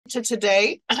to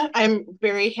today. I'm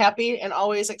very happy and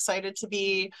always excited to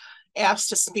be asked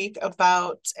to speak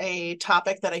about a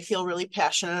topic that I feel really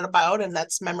passionate about, and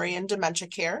that's memory and dementia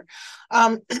care.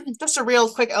 Um, just a real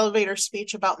quick elevator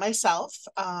speech about myself.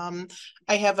 I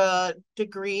have a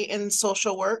degree in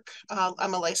social work.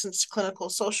 I'm a licensed clinical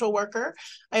social worker.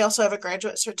 I also have a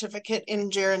graduate certificate in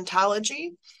gerontology.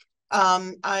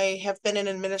 I have been an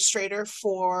administrator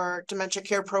for dementia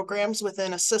care programs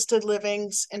within assisted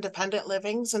livings, independent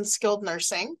livings, and skilled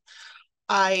nursing.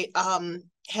 I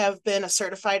have been a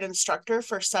certified instructor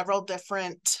for several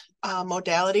different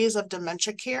modalities of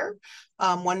dementia care,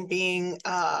 one being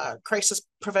Crisis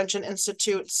Prevention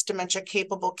Institute's Dementia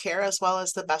Capable Care, as well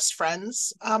as the Best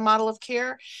Friends model of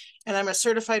care. And I'm a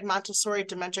certified Montessori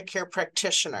dementia care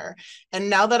practitioner. And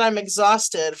now that I'm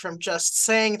exhausted from just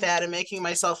saying that and making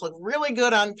myself look really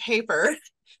good on paper,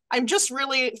 I'm just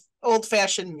really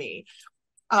old-fashioned me.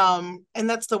 And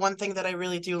that's the one thing that I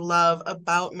really do love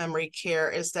about memory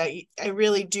care is that I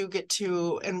really do get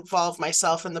to involve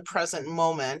myself in the present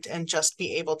moment and just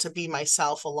be able to be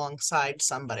myself alongside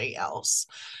somebody else.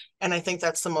 And I think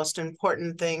that's the most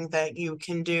important thing that you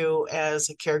can do as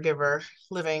a caregiver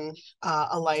living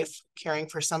a life caring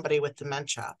for somebody with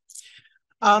dementia.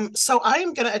 So I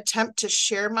am going to attempt to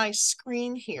share my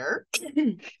screen here.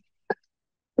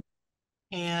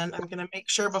 And I'm going to make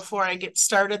sure before I get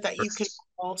started that you can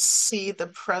all see the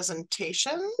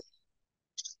presentation.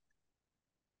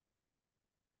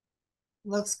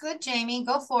 Looks good, Jamie.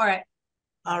 Go for it.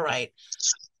 All right.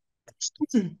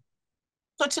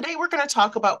 So today we're going to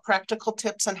talk about practical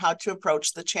tips on how to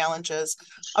approach the challenges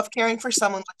of caring for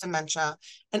someone with dementia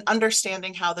and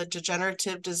understanding how the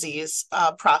degenerative disease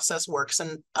process works.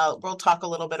 And we'll talk a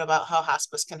little bit about how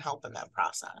hospice can help in that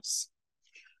process.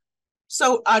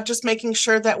 So just making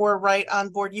sure that we're right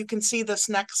on board. You can see this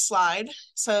next slide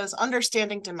says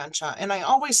understanding dementia. And I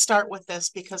always start with this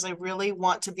because I really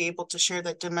want to be able to share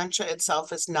that dementia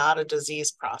itself is not a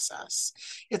disease process.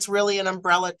 It's really an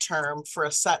umbrella term for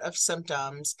a set of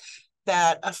symptoms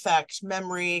that affect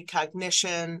memory,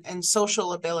 cognition, and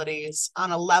social abilities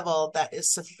on a level that is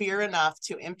severe enough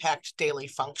to impact daily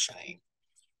functioning.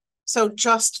 So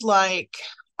just like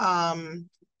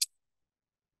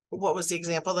what was the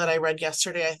example that I read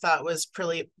yesterday? I thought was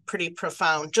pretty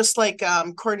profound. Just like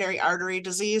coronary artery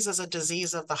disease is a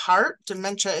disease of the heart,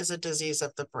 dementia is a disease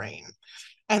of the brain.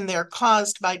 And they're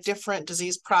caused by different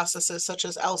disease processes such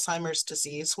as Alzheimer's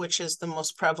disease, which is the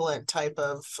most prevalent type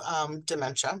of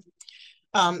dementia.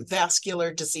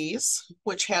 Vascular disease,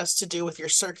 which has to do with your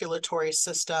circulatory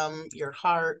system, your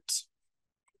heart,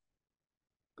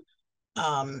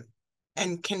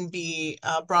 and can be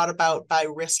brought about by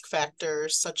risk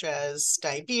factors such as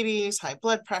diabetes, high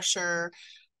blood pressure,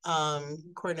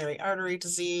 coronary artery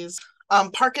disease.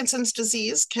 Parkinson's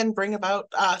disease can bring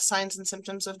about signs and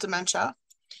symptoms of dementia,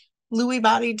 Lewy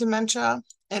body dementia,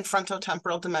 and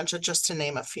frontotemporal dementia, just to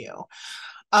name a few.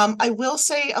 I will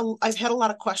say I've had a lot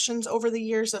of questions over the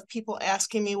years of people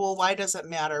asking me, well, why does it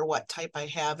matter what type I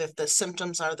have if the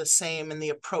symptoms are the same and the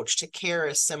approach to care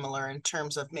is similar in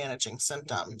terms of managing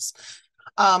symptoms?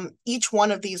 Each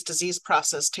one of these disease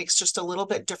process takes just a little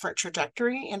bit different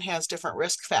trajectory and has different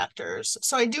risk factors.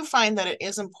 So I do find that it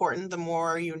is important the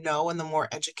more you know and the more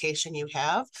education you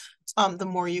have, the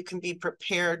more you can be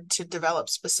prepared to develop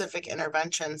specific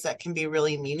interventions that can be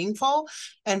really meaningful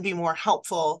and be more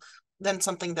helpful than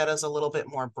something that is a little bit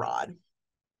more broad.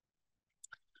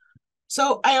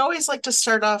 So I always like to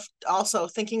start off also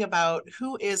thinking about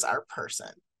who is our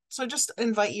person. So I just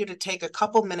invite you to take a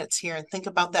couple minutes here and think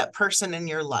about that person in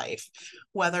your life,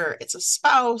 whether it's a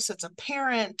spouse, it's a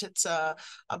parent, it's a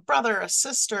brother, a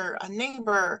sister, a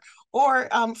neighbor, or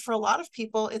for a lot of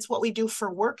people, it's what we do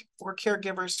for work. We're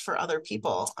caregivers for other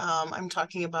people. I'm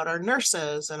talking about our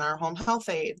nurses and our home health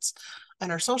aides and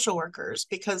our social workers,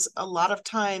 because a lot of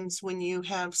times when you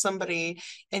have somebody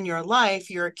in your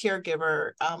life, you're a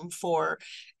caregiver for,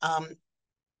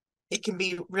 it can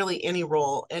be really any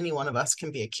role. Any one of us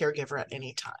can be a caregiver at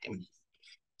any time.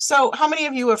 So how many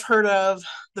of you have heard of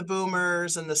the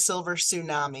boomers and the silver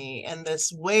tsunami and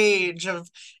this wave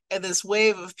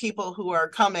of people who are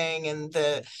coming, and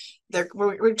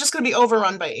we're just going to be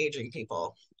overrun by aging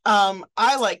people?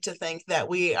 I like to think that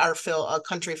we are a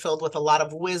country filled with a lot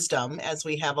of wisdom, as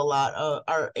we have a lot of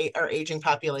our aging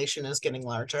population is getting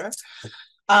larger.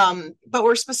 But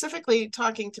we're specifically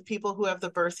talking to people who have the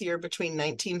birth year between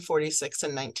 1946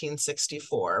 and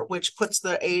 1964, which puts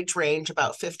the age range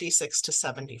about 56 to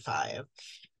 75.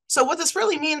 So what this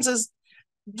really means is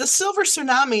the silver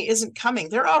tsunami isn't coming.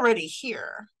 They're already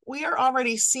here. We are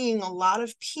already seeing a lot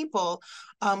of people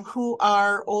who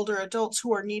are older adults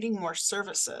who are needing more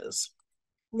services.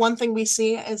 One thing we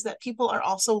see is that people are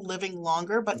also living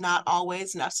longer, but not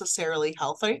always necessarily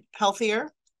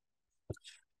healthier.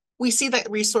 We see that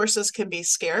resources can be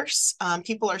scarce.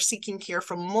 People are seeking care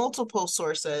from multiple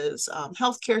sources,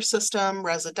 healthcare system,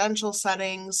 residential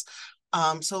settings.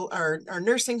 So our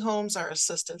nursing homes, our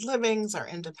assisted livings, our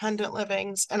independent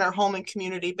livings, and our home and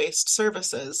community-based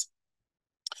services,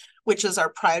 which is our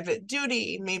private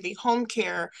duty, maybe home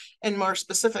care, and more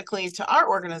specifically to our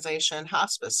organization,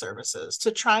 hospice services, to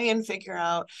try and figure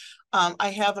out, I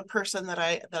have a person that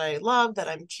I love, that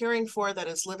I'm caring for, that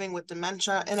is living with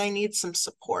dementia, and I need some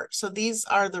support. So these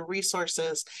are the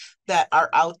resources that are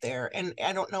out there. And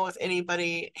I don't know if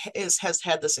anybody has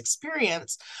had this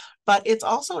experience, but it's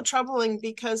also troubling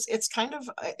because it's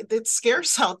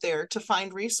scarce out there to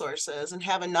find resources and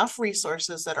have enough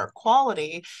resources that are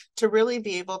quality to really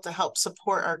be able to help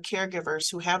support our caregivers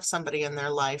who have somebody in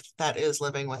their life that is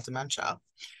living with dementia.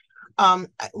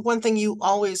 One thing you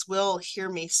always will hear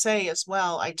me say as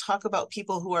well, I talk about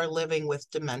people who are living with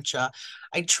dementia.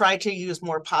 I try to use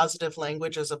more positive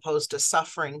language as opposed to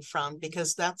suffering from,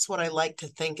 because that's what I like to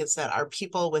think, is that our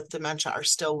people with dementia are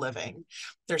still living.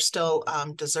 They're still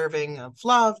deserving of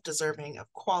love, deserving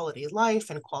of quality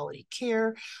life and quality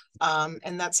care.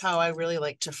 And that's how I really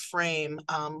like to frame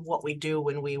what we do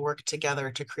when we work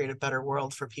together to create a better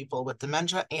world for people with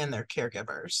dementia and their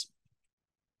caregivers.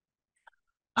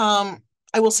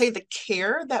 I will say the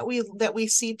care that we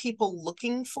see people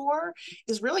looking for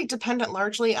is really dependent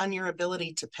largely on your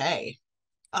ability to pay.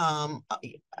 Um,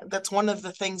 that's one of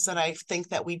the things that I think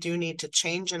that we do need to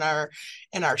change in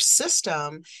our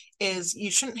system, is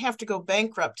you shouldn't have to go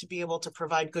bankrupt to be able to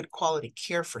provide good quality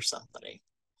care for somebody.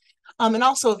 And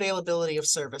also availability of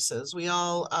services. We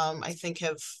all, I think,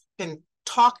 have been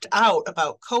talked out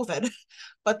about COVID,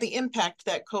 but the impact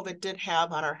that COVID did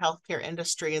have on our healthcare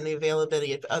industry and the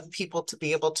availability of people to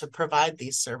be able to provide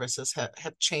these services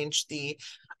have changed the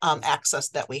access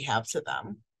that we have to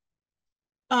them.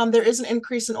 There is an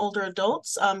increase in older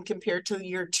adults compared to the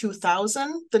year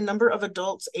 2000. The number of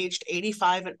adults aged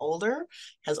 85 and older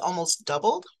has almost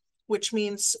doubled, which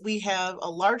means we have a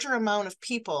larger amount of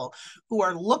people who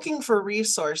are looking for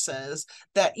resources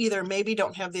that either maybe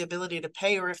don't have the ability to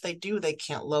pay, or if they do, they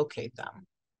can't locate them.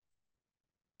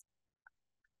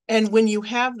 And when you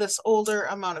have this older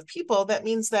amount of people, that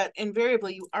means that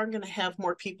invariably you are going to have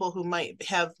more people who might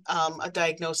have a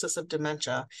diagnosis of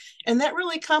dementia. And that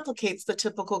really complicates the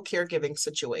typical caregiving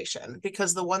situation,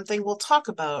 because the one thing we'll talk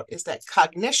about is that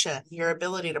cognition, your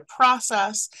ability to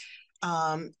process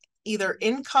either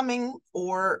incoming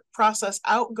or process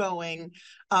outgoing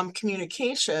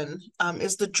communication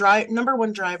is the number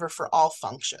one driver for all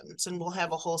functions. And we'll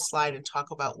have a whole slide and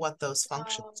talk about what those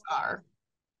functions are.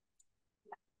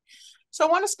 So I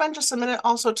want to spend just a minute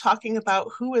also talking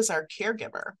about who is our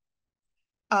caregiver.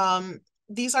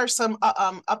 These are some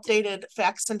updated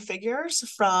facts and figures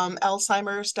from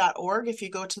Alzheimer's.org. If you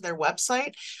go to their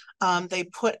website, they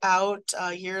put out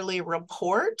a yearly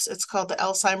report. It's called the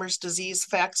Alzheimer's Disease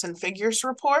Facts and Figures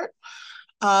Report.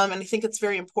 And I think it's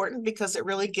very important because it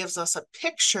really gives us a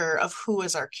picture of who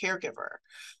is our caregiver.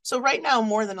 So right now,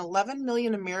 more than 11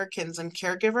 million Americans and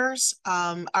caregivers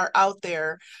are out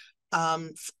there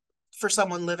for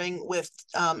someone living with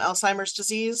Alzheimer's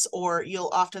disease, or you'll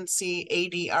often see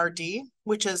ADRD,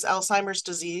 which is Alzheimer's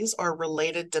disease or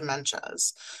related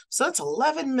dementias. So that's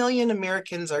 11 million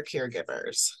Americans are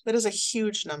caregivers. That is a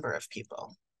huge number of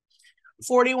people.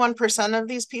 41% of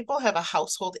these people have a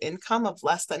household income of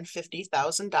less than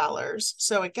 $50,000.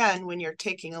 So again, when you're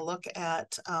taking a look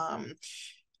at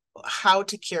how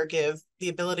to caregive, the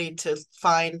ability to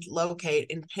find,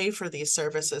 locate, and pay for these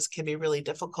services can be really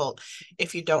difficult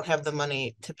if you don't have the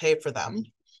money to pay for them.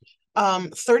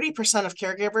 30% of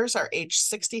caregivers are age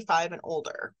 65 and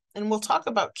older. And we'll talk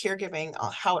about caregiving,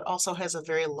 how it also has a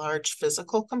very large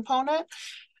physical component.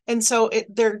 And so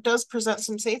there does present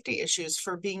some safety issues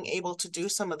for being able to do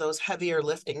some of those heavier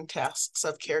lifting tasks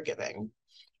of caregiving.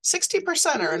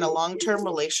 60% are in a long-term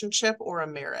relationship or a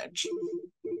marriage.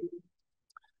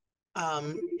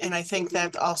 And I think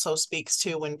that also speaks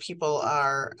to when people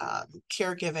are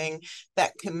caregiving,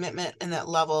 that commitment and that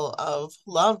level of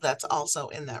love that's also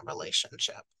in that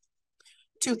relationship.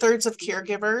 2/3 of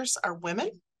caregivers are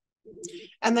women.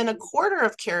 And then a quarter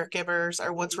of caregivers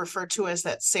are what's referred to as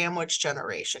that sandwich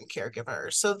generation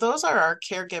caregivers. So those are our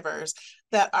caregivers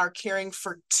that are caring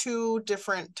for two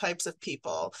different types of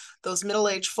people. Those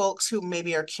middle-aged folks who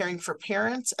maybe are caring for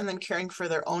parents and then caring for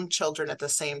their own children at the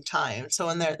same time.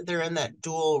 So they're in that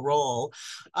dual role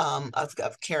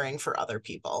of caring for other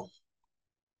people.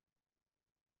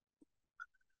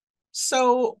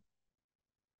 So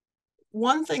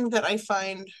one thing that I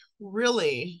find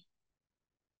really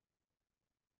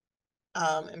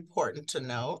important to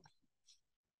note,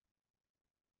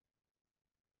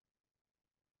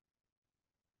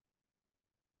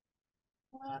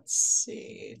 let's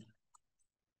see.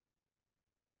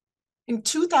 In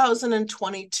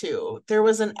 2022, there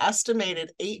was an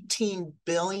estimated 18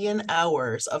 billion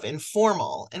hours of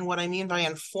informal, and what I mean by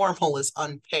informal is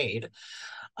unpaid,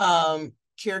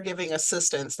 caregiving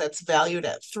assistance that's valued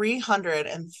at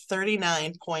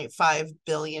 $339.5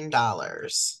 billion.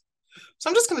 So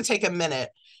I'm just going to take a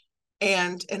minute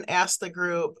and ask the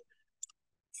group,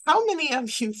 how many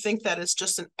of you think that is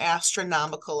just an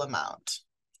astronomical amount?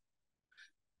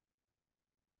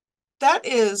 That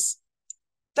is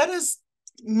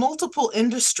multiple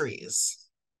industries,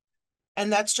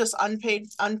 and that's just unpaid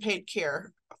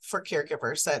care for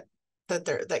caregivers that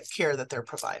they're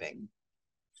providing.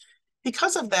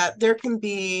 Because of that, there can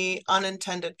be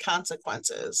unintended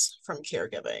consequences from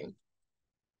caregiving.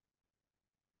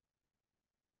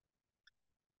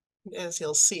 As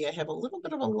you'll see, I have a little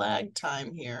bit of a lag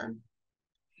time here.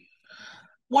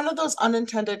 One of those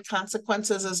unintended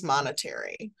consequences is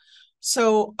monetary.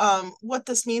 So what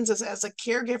this means is, as a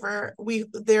caregiver,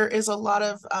 there is a lot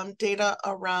of data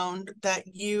around that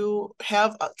you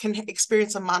can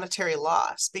experience a monetary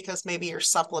loss because maybe you're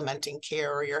supplementing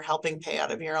care or you're helping pay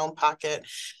out of your own pocket,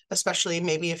 especially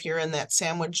maybe if you're in that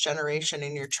sandwich generation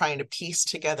and you're trying to piece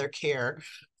together care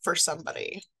for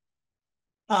somebody.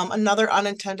 Another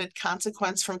unintended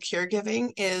consequence from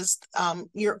caregiving is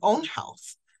your own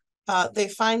health. They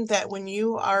find that when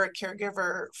you are a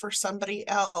caregiver for somebody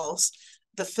else,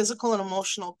 the physical and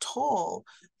emotional toll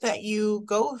that you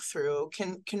go through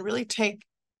can really take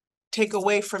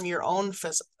away from your own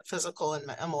physical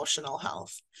and emotional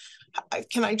health.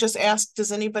 Can I just ask,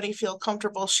 does anybody feel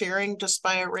comfortable sharing just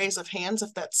by a raise of hands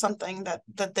if that's something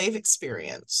that they've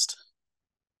experienced?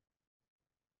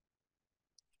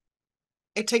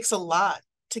 It takes a lot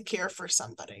to care for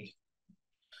somebody.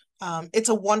 It's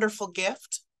a wonderful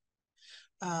gift.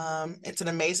 It's an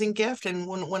amazing gift. And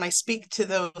when I speak to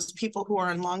those people who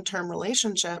are in long-term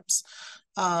relationships,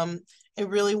 I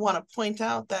really want to point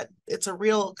out that it's a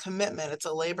real commitment. It's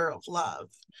a labor of love.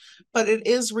 But it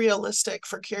is realistic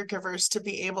for caregivers to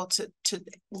be able to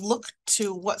look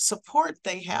to what support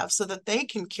they have so that they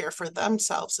can care for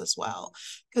themselves as well.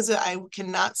 Because I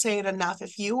cannot say it enough.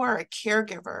 If you are a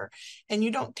caregiver and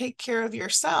you don't take care of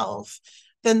yourself,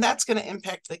 then that's going to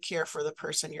impact the care for the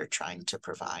person you're trying to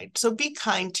provide. So be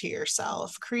kind to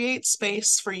yourself. Create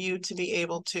space for you to be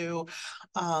able to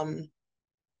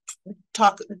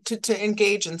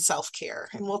engage in self-care.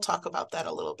 And we'll talk about that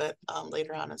a little bit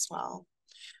later on as well.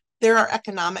 There are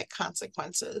economic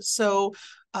consequences. So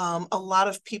a lot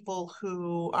of people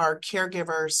who are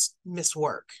caregivers miss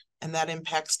work, and that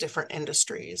impacts different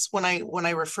industries. When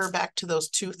I refer back to those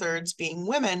 2/3 being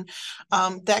women,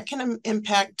 that can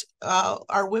impact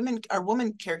our women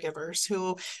caregivers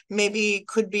who maybe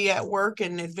could be at work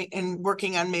and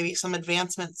working on maybe some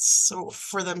advancements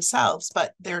for themselves,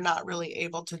 but they're not really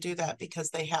able to do that because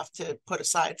they have to put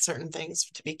aside certain things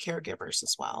to be caregivers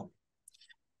as well.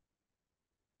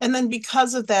 And then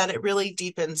because of that, it really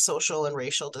deepens social and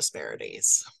racial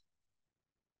disparities.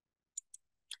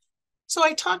 So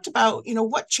I talked about,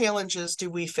 what challenges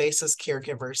do we face as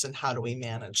caregivers and how do we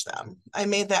manage them? I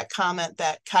made that comment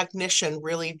that cognition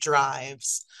really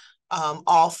drives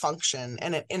all function,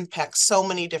 and it impacts so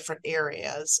many different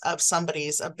areas of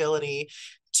somebody's ability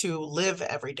to live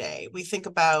every day. We think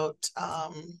about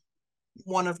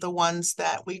one of the ones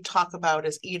that we talk about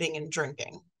is eating and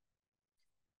drinking.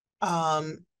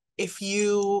 If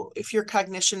your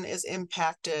cognition is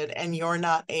impacted and you're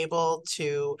not able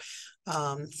to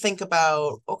think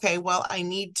about, okay, well, I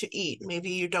need to eat. Maybe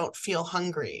you don't feel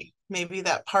hungry. Maybe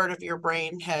that part of your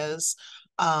brain has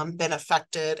been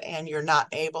affected and you're not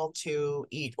able to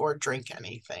eat or drink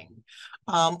anything.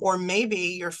 Or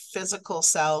maybe your physical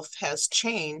self has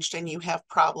changed and you have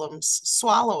problems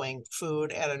swallowing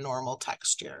food at a normal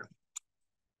texture.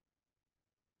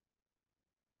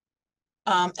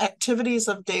 Activities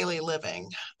of daily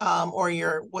living,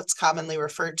 or what's commonly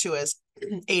referred to as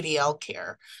ADL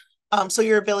care. So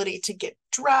your ability to get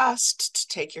dressed, to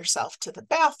take yourself to the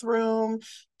bathroom,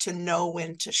 to know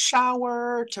when to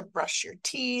shower, to brush your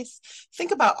teeth.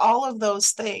 Think about all of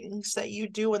those things that you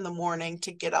do in the morning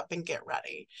to get up and get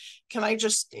ready. Can I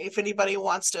just, if anybody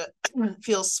wants to,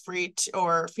 feels free to,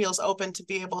 or feels open to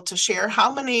be able to share,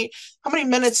 how many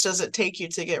minutes does it take you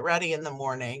to get ready in the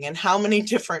morning, and how many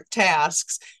different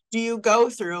tasks do you go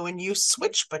through and you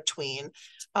switch between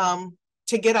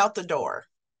to get out the door?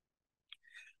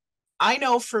 I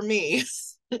know for me,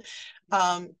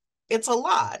 it's a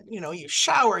lot. You know, you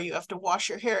shower, you have to wash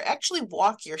your hair, actually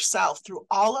walk yourself through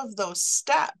all of those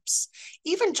steps,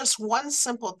 even just one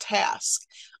simple task.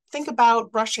 Think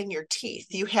about brushing your teeth.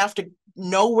 You have to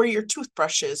know where your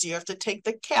toothbrush is. You have to take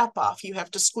the cap off. You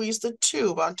have to squeeze the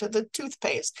tube onto the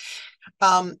toothpaste.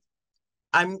 Um,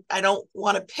 I don't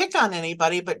want to pick on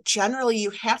anybody, but generally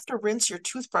you have to rinse your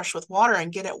toothbrush with water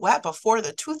and get it wet before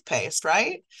the toothpaste,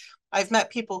 right? I've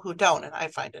met people who don't, and I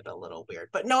find it a little weird,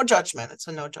 but no judgment. It's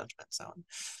a no judgment zone.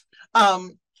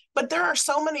 Um, but there are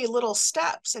so many little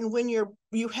steps, and when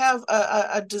you have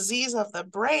a disease of the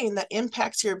brain that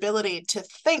impacts your ability to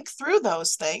think through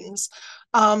those things,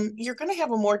 you're going to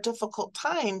have a more difficult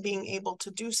time being able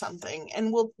to do something.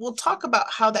 And we'll talk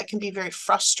about how that can be very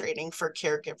frustrating for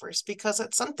caregivers, because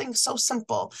it's something so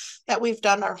simple that we've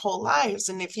done our whole lives.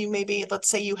 And if you maybe, let's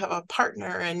say you have a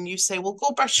partner and you say, well,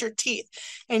 go brush your teeth,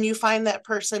 and you find that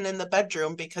person in the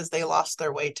bedroom because they lost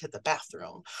their way to the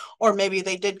bathroom, or maybe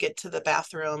they did get to the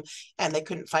bathroom and they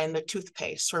couldn't find the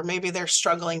toothpaste, or maybe they're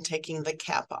struggling taking the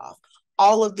cap off.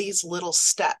 All of these little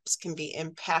steps can be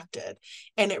impacted,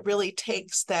 and it really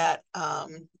takes that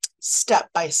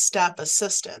step-by-step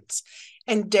assistance.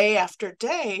 And day after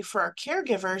day for our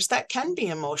caregivers, that can be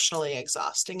emotionally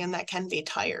exhausting and that can be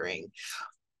tiring.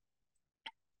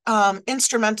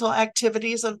 Instrumental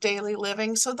activities of daily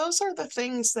living. So those are the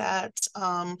things that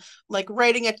like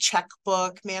writing a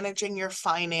checkbook, managing your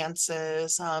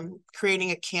finances,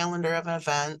 creating a calendar of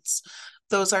events.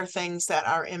 Those are things that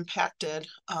are impacted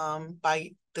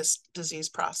by this disease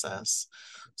process.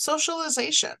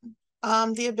 Socialization,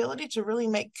 the ability to really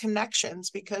make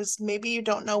connections, because maybe you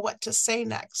don't know what to say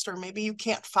next, or maybe you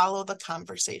can't follow the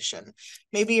conversation.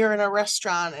 Maybe you're in a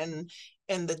restaurant and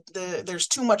there's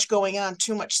too much going on,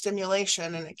 too much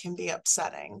stimulation, and it can be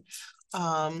upsetting.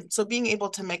 So being able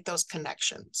to make those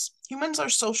connections. Humans are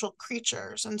social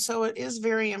creatures, and so it is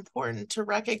very important to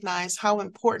recognize how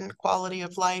important quality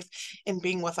of life and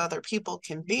being with other people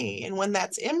can be. And when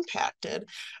that's impacted,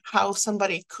 how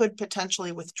somebody could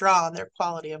potentially withdraw and their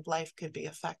quality of life could be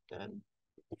affected.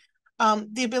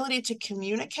 The ability to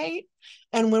communicate.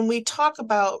 And when we talk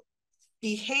about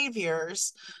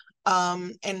behaviors,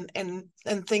 and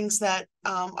things that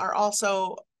are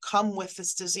also come with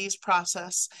this disease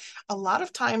process, a lot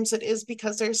of times it is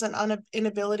because there's an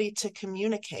inability to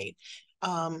communicate.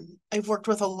 I've worked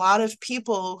with a lot of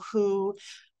people who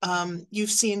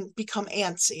you've seen become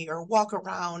antsy or walk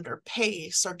around or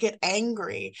pace or get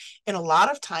angry. And a lot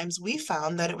of times we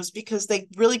found that it was because they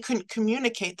really couldn't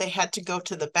communicate. They had to go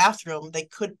to the bathroom. They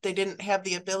didn't have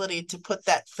the ability to put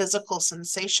that physical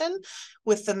sensation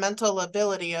with the mental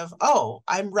ability of, oh,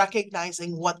 I'm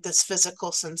recognizing what this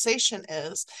physical sensation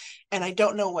is, and I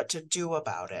don't know what to do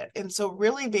about it. And so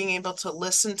really being able to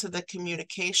listen to the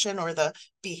communication or the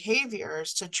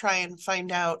behaviors to try and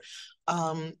find out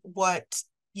what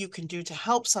you can do to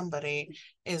help somebody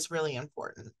is really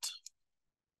important.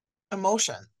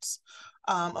 Emotions.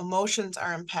 Emotions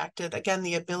are impacted. Again,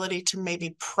 the ability to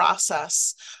maybe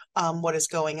process what is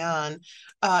going on.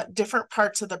 Different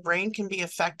parts of the brain can be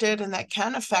affected, and that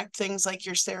can affect things like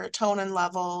your serotonin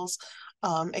levels.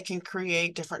 It can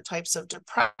create different types of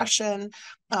depression.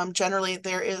 Generally,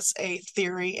 there is a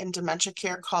theory in dementia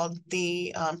care called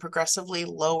the progressively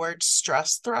lowered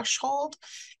stress threshold.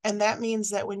 And that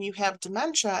means that when you have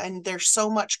dementia and there's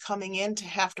so much coming in to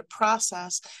have to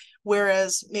process,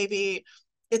 whereas maybe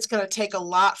it's going to take a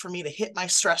lot for me to hit my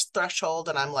stress threshold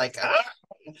and I'm like, ah,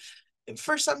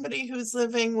 for somebody who's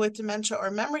living with dementia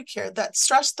or memory care, that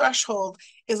stress threshold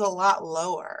is a lot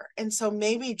lower. And so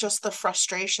maybe just the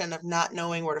frustration of not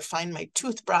knowing where to find my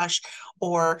toothbrush,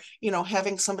 or,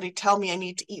 having somebody tell me I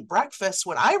need to eat breakfast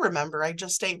when I remember I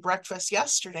just ate breakfast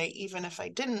yesterday, even if I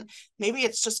didn't, maybe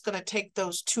it's just going to take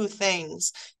those two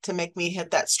things to make me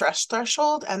hit that stress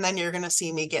threshold. And then you're going to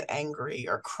see me get angry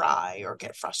or cry or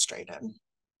get frustrated.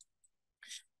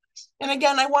 And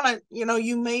again, I want to,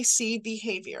 you may see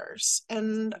behaviors,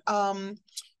 and I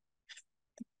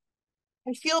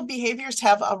feel behaviors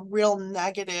have a real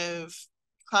negative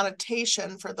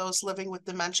connotation for those living with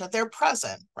dementia. They're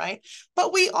present, right?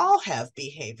 But we all have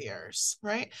behaviors,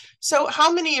 right? So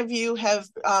how many of you have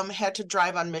had to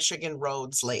drive on Michigan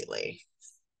roads lately?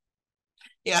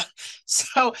 Yeah.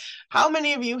 So how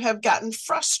many of you have gotten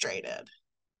frustrated,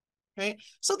 right?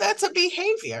 So that's a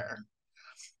behavior.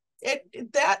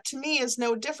 That to me is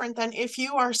no different than if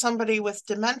you are somebody with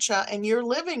dementia and you're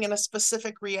living in a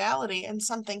specific reality and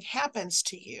something happens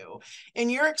to you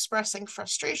and you're expressing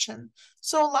frustration.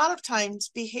 So a lot of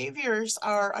times behaviors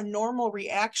are a normal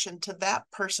reaction to that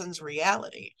person's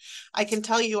reality. I can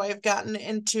tell you I've gotten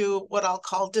into what I'll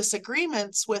call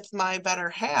disagreements with my better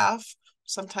half,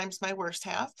 sometimes my worst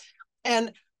half,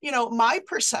 And, my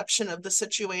perception of the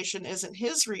situation isn't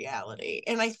his reality.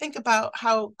 And I think about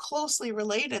how closely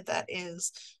related that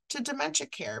is to dementia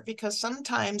care, because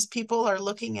sometimes people are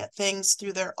looking at things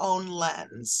through their own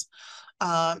lens.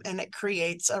 And it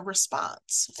creates a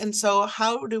response. And so,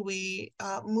 how do we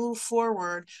move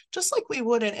forward, just like we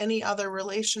would in any other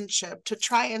relationship, to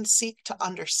try and seek to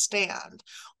understand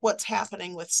what's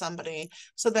happening with somebody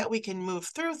so that we can move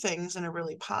through things in a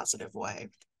really positive way?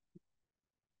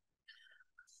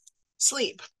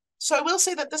 Sleep. So I will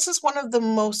say that this is one of the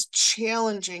most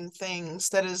challenging things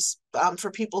that is for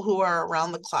people who are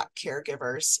around the clock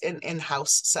caregivers in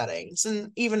house settings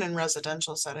and even in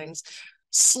residential settings.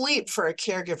 Sleep for a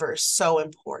caregiver is so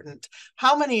important.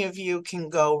 How many of you can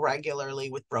go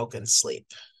regularly with broken sleep?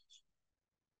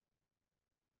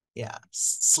 Yeah,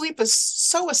 sleep is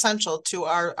so essential to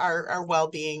our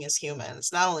well-being as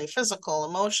humans, not only physical,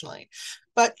 emotionally,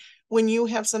 but when you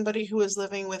have somebody who is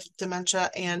living with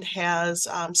dementia and has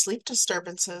sleep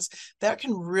disturbances, that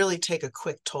can really take a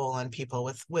quick toll on people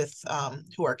with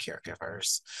who are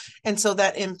caregivers, and so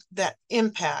that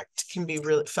impact can be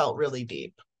really felt really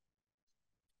deep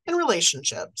in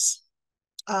relationships.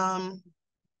 Um,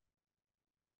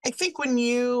 I think when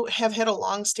you have had a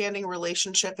long-standing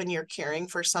relationship and you're caring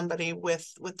for somebody with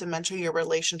dementia, your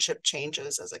relationship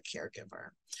changes as a caregiver.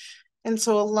 And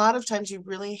so a lot of times you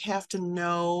really have to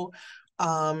know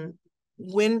um,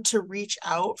 when to reach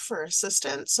out for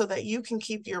assistance so that you can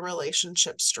keep your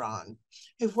relationship strong.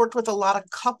 I've worked with a lot of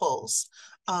couples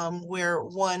where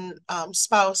one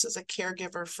spouse is a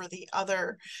caregiver for the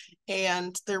other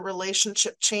and their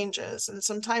relationship changes. And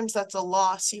sometimes that's a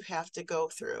loss you have to go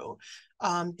through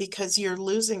because you're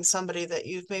losing somebody that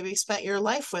you've maybe spent your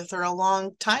life with or a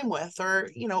long time with, or,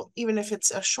 even if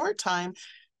it's a short time,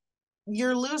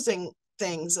 you're losing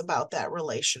things about that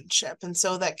relationship. And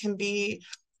so that can be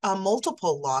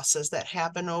multiple losses that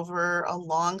happen over a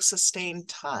long sustained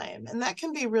time. And that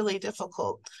can be really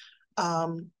difficult.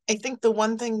 I think the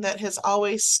one thing that has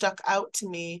always stuck out to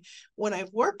me when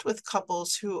I've worked with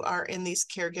couples who are in these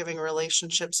caregiving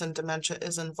relationships and dementia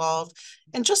is involved,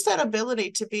 and just that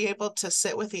ability to be able to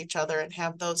sit with each other and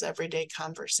have those everyday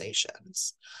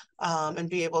conversations and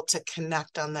be able to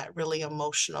connect on that really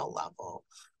emotional level.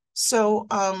 So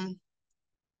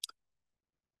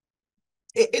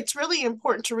it's really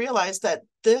important to realize that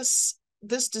this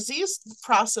disease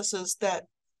processes that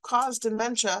cause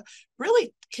dementia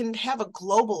really can have a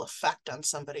global effect on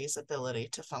somebody's ability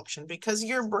to function because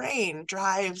your brain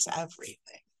drives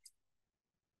everything.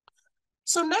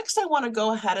 So next, I want to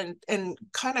go ahead and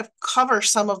kind of cover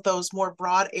some of those more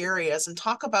broad areas and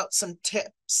talk about some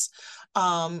tips,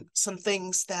 some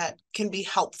things that can be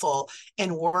helpful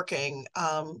in working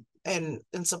and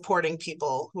supporting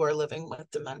people who are living with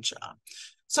dementia.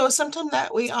 So a symptom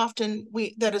that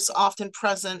that is often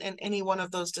present in any one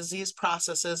of those disease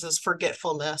processes is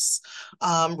forgetfulness,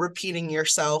 repeating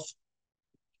yourself,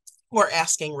 or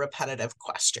asking repetitive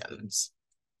questions.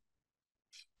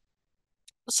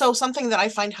 So something that I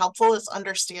find helpful is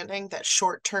understanding that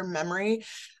short-term memory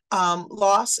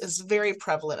loss is very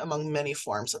prevalent among many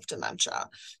forms of dementia.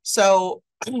 So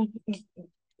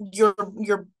your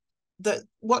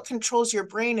what controls your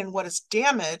brain and what is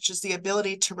damaged is the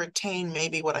ability to retain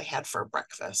maybe what I had for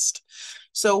breakfast.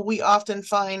 So we often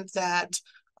find that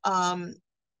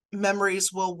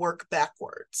memories will work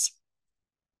backwards.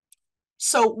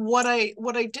 So what I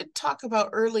did talk about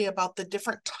early about the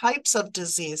different types of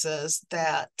diseases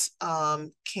that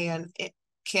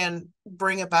can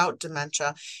bring about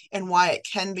dementia and why it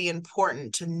can be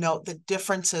important to note the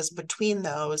differences between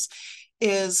those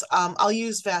is I'll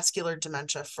use vascular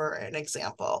dementia for an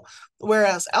example,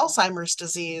 whereas Alzheimer's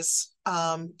disease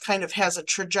kind of has a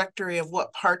trajectory of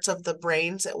what parts of the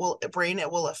brain it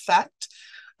will affect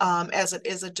as it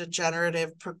is a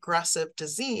degenerative progressive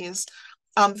disease.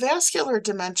 Vascular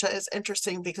dementia is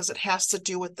interesting because it has to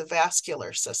do with the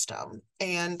vascular system.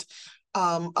 And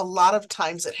a lot of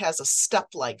times it has a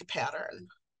step-like pattern.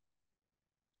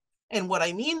 And what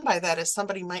I mean by that is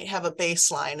somebody might have a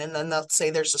baseline and then they'll say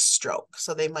there's a stroke.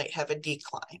 So they might have a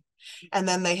decline. And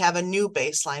then they have a new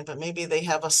baseline, but maybe they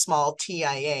have a small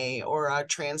TIA or a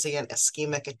transient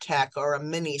ischemic attack or a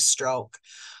mini stroke.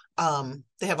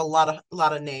 They have a lot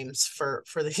of names for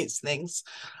these things.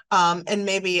 And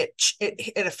maybe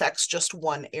it affects just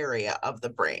one area of the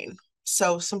brain.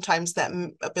 So sometimes that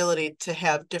ability to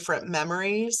have different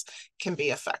memories can be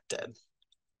affected.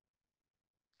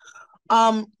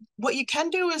 What you can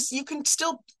do is you can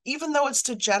still, even though it's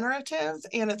degenerative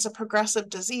and it's a progressive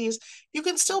disease, you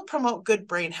can still promote good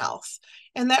brain health.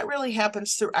 And that really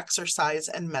happens through exercise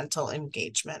and mental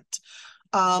engagement.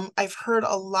 I've heard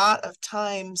a lot of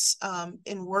times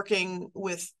in working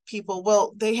with people,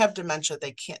 well, they have dementia,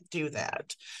 they can't do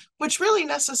that, which really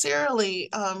necessarily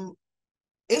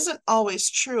isn't always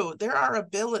true. There are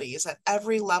abilities at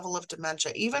every level of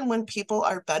dementia, even when people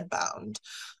are bedbound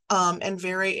and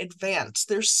very advanced,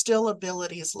 there's still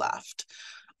abilities left.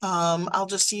 I'll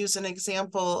just use an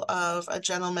example of a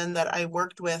gentleman that I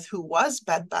worked with who was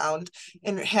bedbound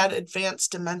and had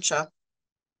advanced dementia.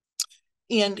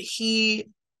 And he,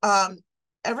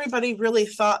 everybody really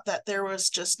thought that there was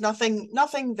just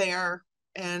nothing there,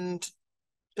 and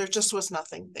there just was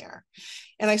nothing there.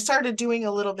 And I started doing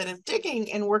a little bit of digging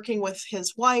and working with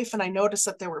his wife, and I noticed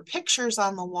that there were pictures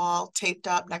on the wall taped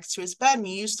up next to his bed. And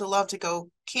he used to love to go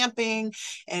camping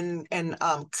and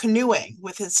canoeing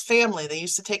with his family. They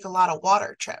used to take a lot of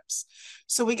water trips.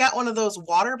 So we got one of those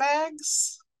water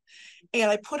bags,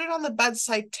 and I put it on the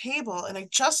bedside table, and I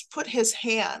just put his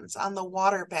hands on the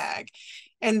water bag.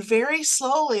 And very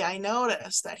slowly, I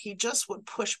noticed that he just would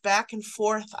push back and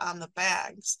forth on the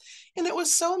bags. And it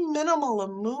was so minimal a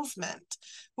movement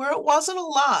where it wasn't a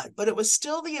lot, but it was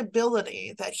still the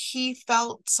ability that he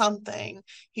felt something.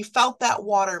 He felt that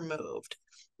water moved.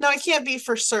 Now, I can't be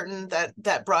for certain that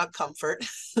that brought comfort,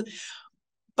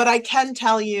 but I can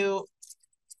tell you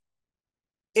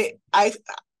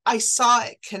I saw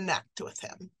it connect with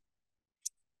him.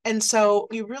 And so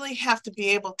you really have to be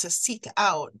able to seek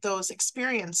out those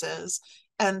experiences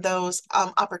and those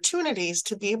opportunities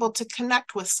to be able to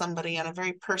connect with somebody on a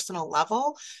very personal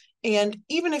level. And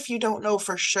even if you don't know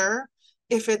for sure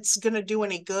if it's going to do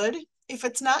any good, if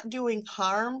it's not doing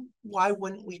harm, why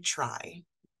wouldn't we try?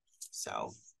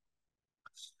 So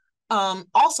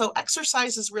also,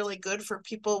 exercise is really good for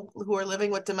people who are living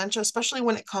with dementia, especially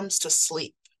when it comes to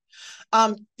sleep.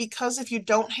 Because if you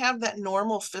don't have that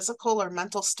normal physical or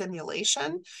mental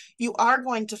stimulation, you are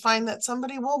going to find that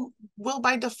somebody will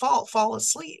by default fall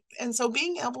asleep. And so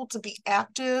being able to be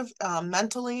active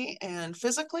mentally and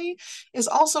physically is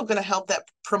also going to help that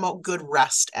promote good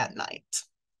rest at night.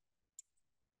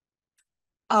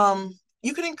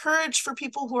 You can encourage for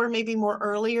people who are maybe more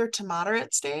earlier to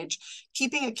moderate stage,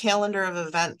 keeping a calendar of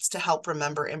events to help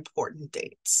remember important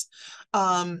dates.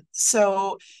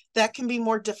 So that can be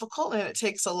more difficult, and it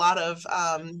takes a lot of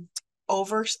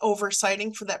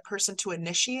oversighting for that person to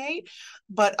initiate.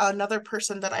 But another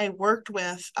person that I worked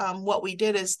with, what we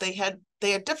did is they had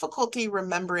difficulty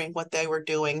remembering what they were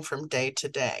doing from day to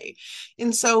day.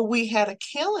 And so we had a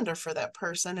calendar for that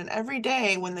person, and every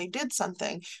day when they did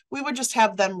something, we would just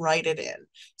have them write it in.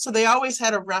 So they always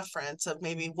had a reference of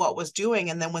maybe what was doing.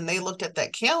 And then when they looked at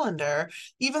that calendar,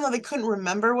 even though they couldn't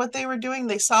remember what they were doing,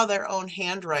 they saw their own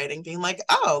handwriting being like,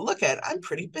 oh, look at, I'm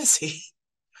pretty busy.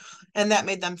 And that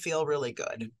made them feel really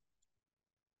good.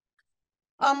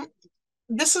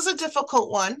 This is a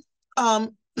difficult one.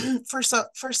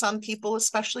 For some people,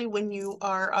 especially when you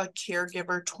are a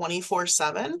caregiver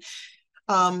 24/7.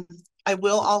 I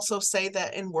will also say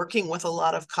that in working with a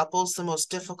lot of couples, the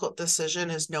most difficult decision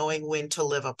is knowing when to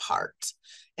live apart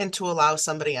and to allow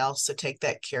somebody else to take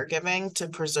that caregiving to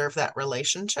preserve that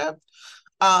relationship.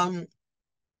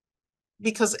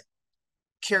 Because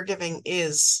caregiving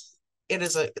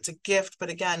it's a gift, but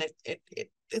again,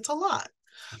 it's a lot.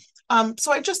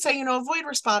 So I just say, avoid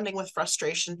responding with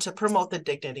frustration to promote the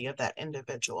dignity of that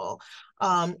individual.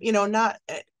 Not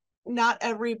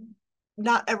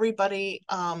everybody,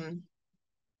 well,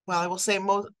 I will say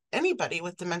anybody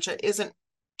with dementia isn't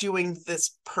doing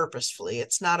this purposefully.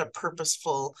 It's not a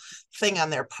purposeful thing on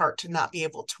their part to not be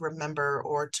able to remember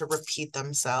or to repeat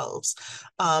themselves.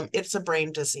 It's a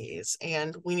brain disease,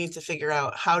 and we need to figure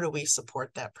out how do we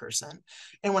support that person.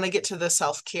 And when I get to the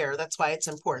self-care, that's why it's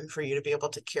important for you to be able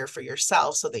to care for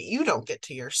yourself so that you don't get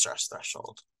to your stress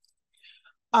threshold.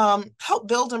 Help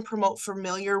build and promote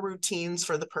familiar routines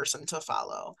for the person to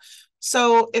follow.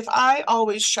 So if I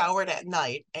always showered at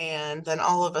night and then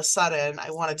all of a sudden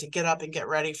I wanted to get up and get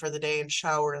ready for the day and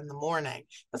shower in the morning,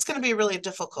 that's going to be really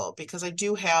difficult because I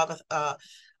do have a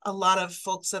lot of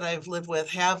folks that I've lived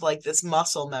with have like this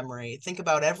muscle memory. Think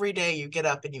about every day you get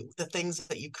up and the things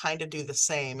that you kind of do the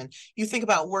same. And you think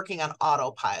about working on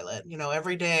autopilot,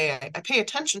 every day I pay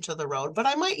attention to the road, but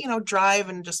I might, drive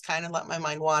and just kind of let my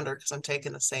mind wander because I'm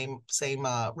taking the same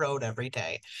road every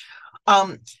day.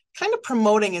 Kind of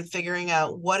promoting and figuring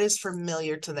out what is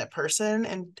familiar to that person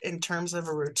and in terms of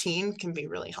a routine can be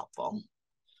really helpful.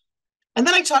 And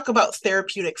then I talk about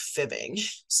therapeutic fibbing.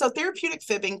 So therapeutic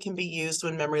fibbing can be used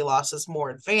when memory loss is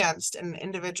more advanced and an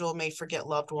individual may forget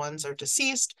loved ones are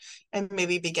deceased and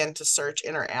maybe begin to search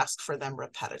in or ask for them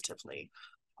repetitively.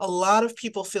 A lot of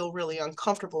people feel really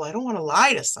uncomfortable. I don't want to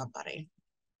lie to somebody.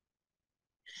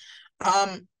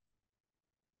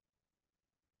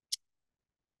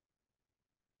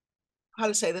 how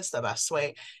to say this the best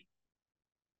way.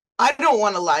 I don't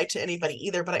want to lie to anybody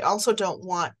either, but I also don't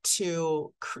want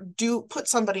to put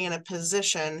somebody in a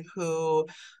position who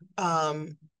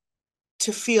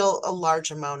to feel a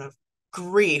large amount of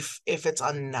grief if it's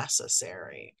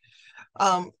unnecessary.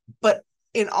 But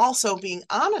in also being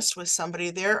honest with somebody,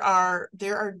 there are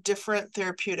different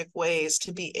therapeutic ways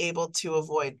to be able to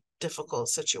avoid difficult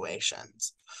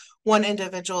situations. One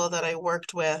individual that I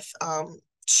worked with,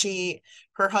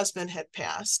 her husband had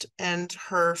passed, and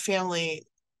her family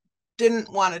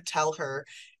didn't want to tell her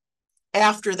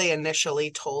after they initially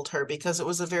told her, because it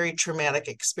was a very traumatic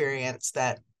experience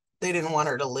that they didn't want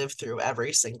her to live through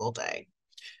every single day.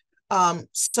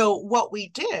 So what we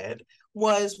did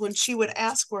was, when she would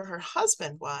ask where her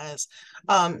husband was,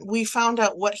 we found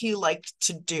out what he liked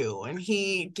to do. And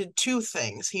he did two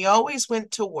things. He always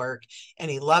went to work, and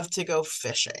he loved to go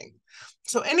fishing.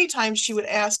 So anytime she would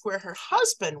ask where her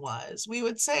husband was, we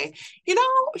would say, he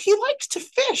liked to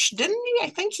fish, didn't he? I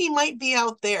think he might be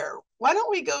out there. Why don't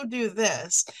we go do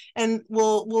this? And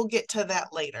we'll get to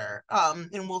that later.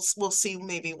 And we'll see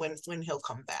maybe when he'll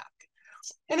come back.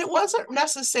 And it wasn't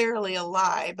necessarily a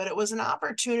lie, but it was an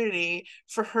opportunity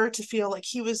for her to feel like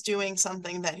he was doing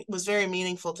something that was very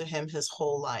meaningful to him his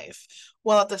whole life,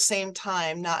 while at the same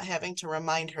time not having to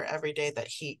remind her every day that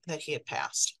he had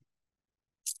passed.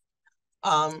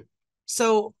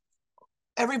 So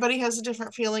everybody has a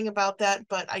different feeling about that,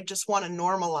 but I just want to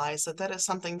normalize that is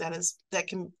something that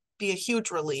can be a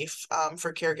huge relief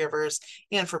for caregivers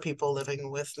and for people living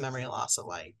with memory loss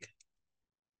alike.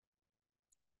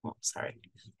 Oh, sorry,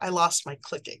 I lost my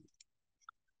clicking.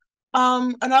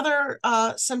 Another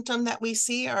symptom that we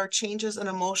see are changes in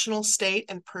emotional state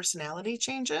and personality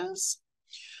changes.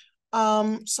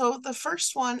 So the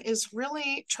first one is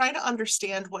really try to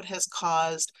understand what has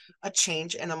caused a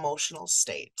change in emotional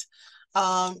state.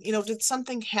 Did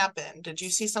something happen? Did you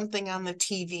see something on the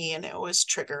TV and it was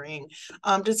triggering?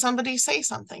 Did somebody say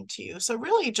something to you? So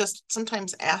really just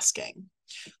sometimes asking.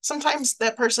 Sometimes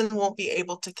that person won't be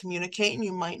able to communicate, and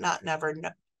you might not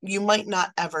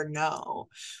ever know.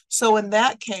 So in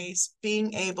that case,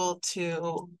 being able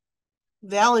to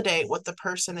validate what the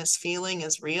person is feeling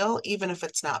is real, even if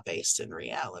it's not based in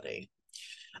reality.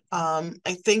 I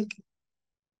think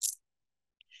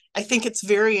it's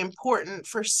very important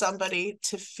for somebody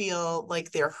to feel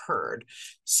like they're heard.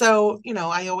 So,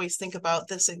 I always think about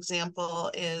this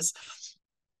example is,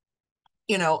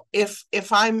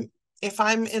 if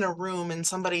I'm in a room and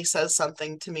somebody says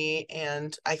something to me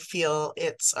and I feel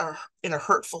it's in a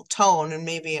hurtful tone, and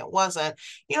maybe it wasn't,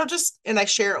 and I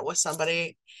share it with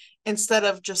somebody, instead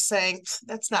of just saying,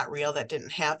 that's not real, that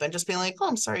didn't happen, just being like, oh,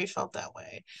 I'm sorry you felt that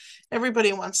way.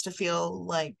 Everybody wants to feel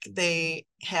like they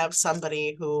have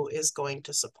somebody who is going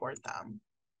to support them.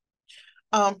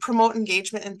 Promote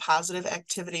engagement in positive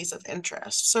activities of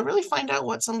interest. So really find out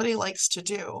what somebody likes to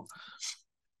do.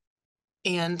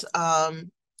 And,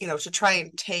 to try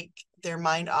and take their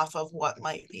mind off of what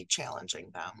might be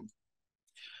challenging them.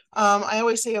 I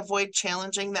always say avoid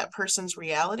challenging that person's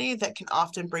reality that can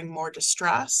often bring more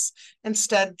distress.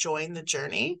 Instead, join the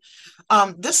journey.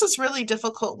 This is really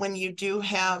difficult when you do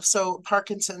have,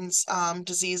 Parkinson's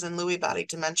disease and Lewy body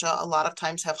dementia a lot of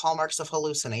times have hallmarks of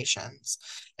hallucinations,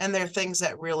 and they're things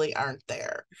that really aren't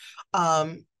there.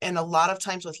 And a lot of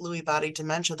times with Lewy body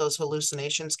dementia, those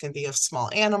hallucinations can be of small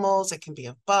animals, it can be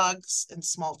of bugs, and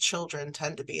small children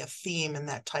tend to be a theme in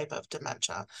that type of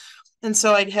dementia. And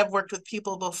so I have worked with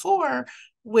people before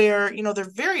where, they're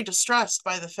very distressed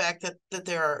by the fact that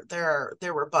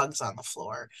there were bugs on the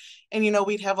floor. And,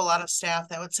 we'd have a lot of staff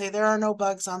that would say, there are no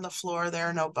bugs on the floor. There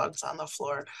are no bugs on the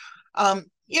floor.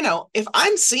 If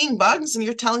I'm seeing bugs and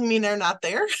you're telling me they're not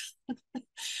there,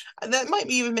 that might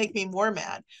even make me more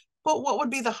mad. But what would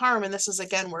be the harm? And this is,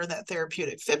 again, where that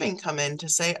therapeutic fibbing come in to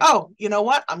say, oh, you know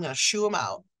what? I'm going to shoo them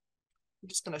out. I'm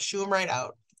just going to shoo them right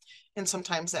out. And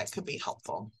sometimes that could be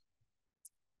helpful.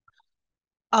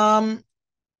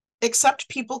 Except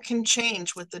people can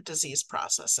change with the disease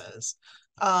processes.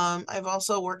 I've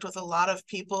also worked with a lot of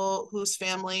people whose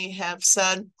family have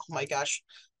said, oh my gosh,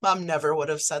 mom never would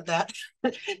have said that.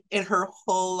 In her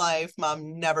whole life,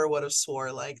 mom never would have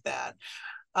swore like that.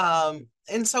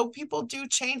 And so people do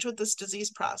change with this disease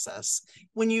process.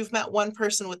 When you've met one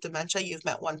person with dementia, you've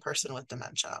met one person with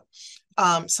dementia.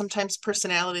 Sometimes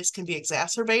personalities can be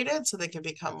exacerbated, so they can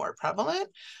become more prevalent.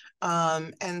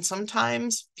 And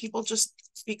sometimes people just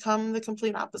become the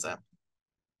complete opposite.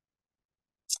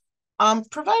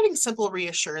 Providing simple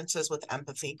reassurances with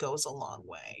empathy goes a long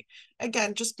way.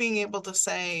 Again, just being able to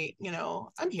say,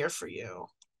 I'm here for you.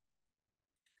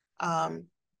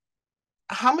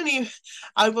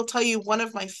 I will tell you, one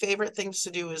of my favorite things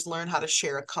to do is learn how to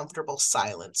share a comfortable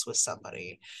silence with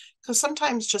somebody. Because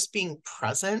sometimes just being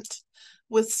present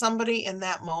with somebody in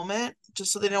that moment,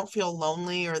 just so they don't feel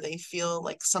lonely or they feel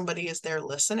like somebody is there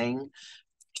listening,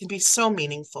 can be so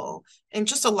meaningful, and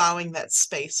just allowing that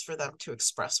space for them to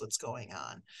express what's going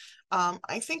on.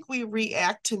 I think we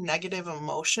react to negative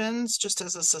emotions just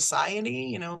as a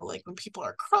society, like when people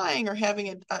are crying or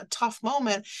having a tough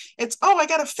moment, it's, oh, I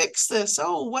got to fix this.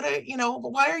 Oh,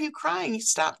 why are you crying? You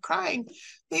stop crying.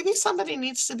 Maybe somebody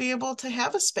needs to be able to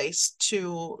have a space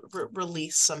to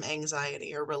release some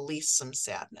anxiety or release some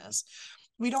sadness.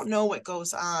 We don't know what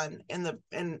goes on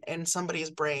in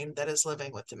somebody's brain that is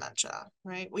living with dementia,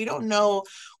 right? We don't know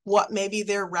what maybe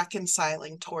they're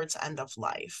reconciling towards end of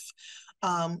life.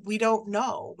 We don't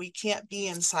know. We can't be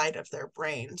inside of their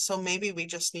brain. So maybe we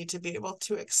just need to be able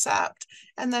to accept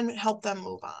and then help them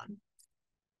move on.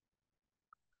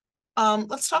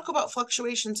 Let's talk about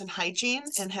fluctuations in hygiene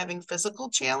and having physical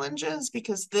challenges,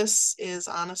 because this is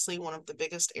honestly one of the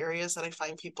biggest areas that I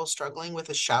find people struggling with,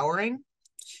 is showering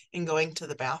and going to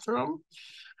the bathroom.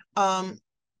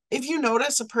 If you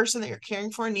notice a person that you're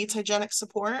caring for needs hygienic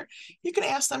support, you can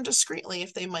ask them discreetly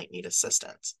if they might need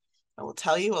assistance. I will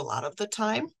tell you, a lot of the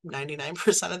time,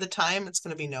 99% of the time, it's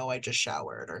going to be, no, I just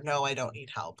showered, or no, I don't need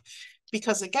help.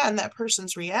 Because again, that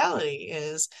person's reality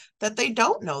is that they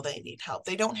don't know they need help.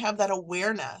 They don't have that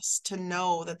awareness to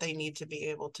know that they need to be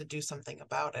able to do something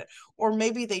about it. Or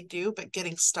maybe they do, but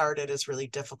getting started is really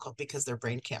difficult because their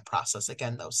brain can't process,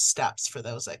 again, those steps for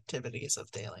those activities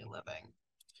of daily living.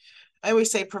 I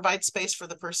always say provide space for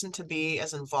the person to be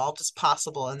as involved as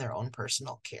possible in their own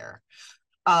personal care.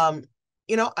 Um,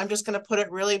 I'm just going to put it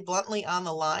really bluntly on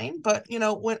the line, but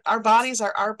when our bodies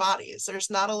are our bodies, there's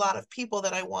not a lot of people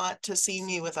that I want to see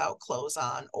me without clothes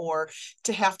on, or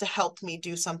to have to help me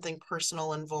do something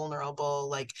personal and vulnerable,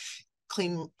 like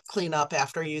clean up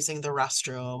after using the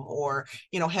restroom, or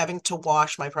having to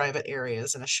wash my private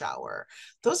areas in a shower.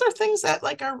 Those are things that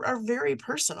are very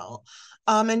personal,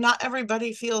 and not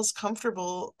everybody feels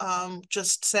comfortable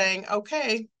just saying,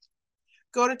 okay,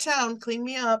 go to town, clean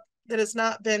me up. That has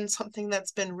not been something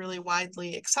that's been really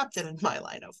widely accepted in my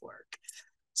line of work.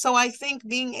 So I think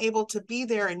being able to be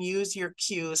there and use your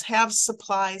cues, have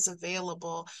supplies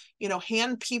available,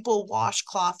 hand people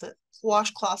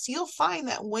washcloths, you'll find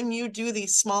that when you do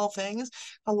these small things,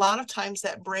 a lot of times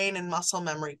that brain and muscle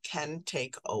memory can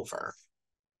take over.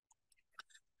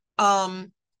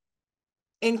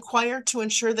 Inquire to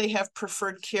ensure they have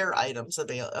preferred care items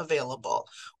available.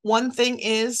 One thing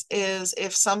is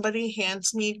if somebody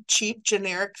hands me cheap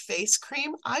generic face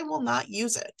cream, I will not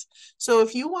use it. So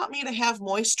if you want me to have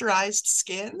moisturized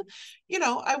skin,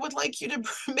 I would like you to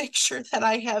make sure that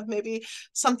I have maybe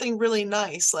something really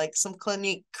nice, like some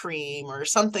Clinique cream or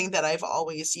something that I've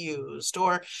always used.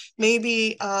 Or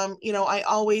maybe, I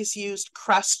always used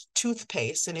Crest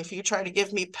toothpaste. And if you try to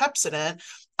give me Pepsodent,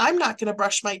 I'm not going to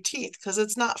brush my teeth because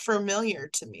it's not familiar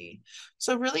to me.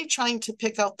 So really trying to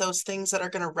pick out those things that are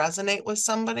going to resonate with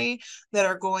somebody, that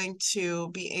are going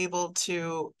to be able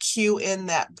to cue in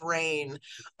that brain,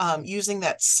 using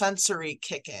that sensory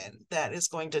kick in that is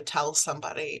going to tell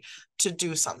somebody to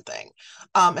do something.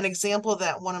 An example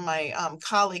that one of my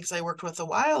colleagues I worked with a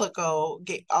while ago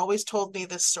always told me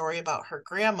this story about her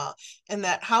grandma, and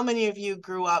that, how many of you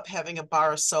grew up having a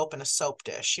bar of soap and a soap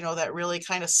dish, that really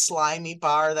kind of slimy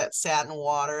bar that sat in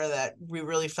water that we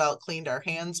really felt cleaned our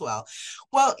hands well.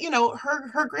 Well,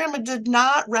 her grandma did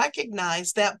not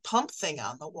recognize that pump thing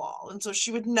on the wall, and so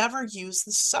she would never use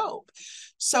the soap.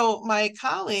 So my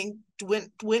colleague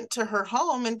went to her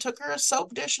home and took her a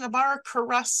soap dish and a bar of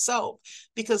Caress soap,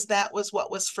 because that was what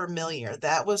was familiar.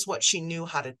 That was what she knew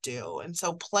how to do. And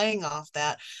so playing off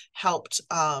that helped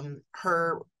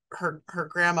her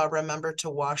grandma remember to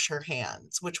wash her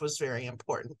hands, which was very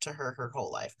important to her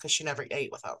whole life, because she never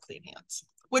ate without clean hands,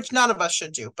 which none of us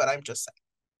should do, but I'm just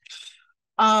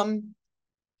saying.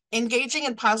 Engaging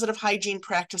in positive hygiene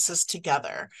practices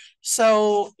together.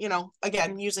 So,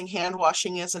 again, using hand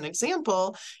washing as an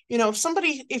example,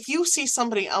 if you see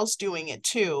somebody else doing it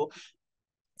too,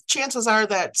 chances are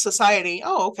that society,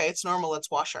 oh, okay, it's normal, let's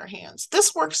wash our hands.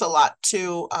 This works a lot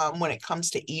too when it comes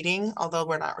to eating, although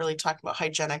we're not really talking about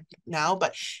hygienic now,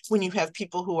 but when you have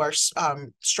people who are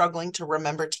struggling to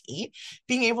remember to eat,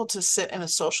 being able to sit in a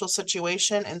social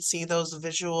situation and see those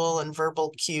visual and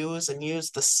verbal cues and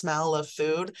use the smell of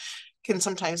food can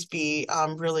sometimes be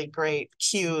really great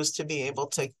cues to be able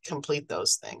to complete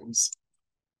those things.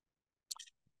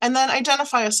 And then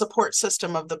identify a support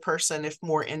system of the person if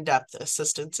more in-depth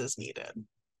assistance is needed.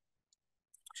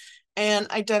 and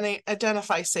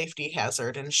identify safety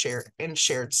hazard in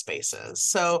shared spaces.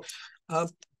 So I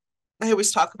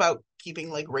always talk about keeping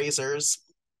like razors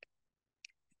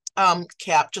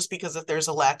capped, just because if there's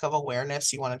a lack of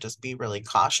awareness, you want to just be really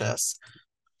cautious.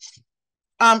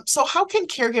 So how can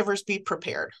caregivers be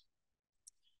prepared?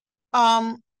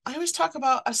 I always talk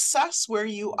about assess where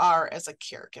you are as a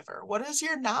caregiver. What is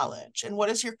your knowledge and what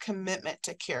is your commitment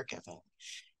to caregiving?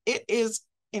 It is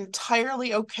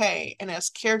entirely okay. And as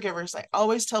caregivers, I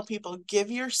always tell people, give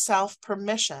yourself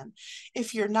permission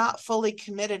if you're not fully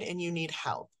committed and you need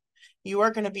help. You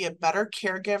are going to be a better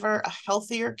caregiver, a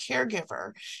healthier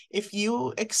caregiver, if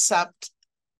you accept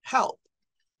help.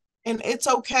 And it's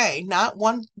okay.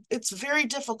 It's very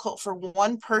difficult for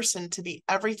one person to be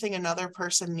everything another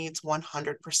person needs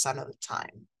 100% of the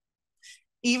time.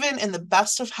 Even in the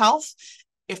best of health,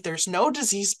 if there's no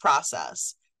disease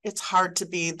process, it's hard to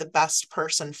be the best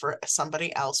person for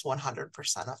somebody else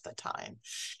 100% of the time.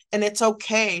 And it's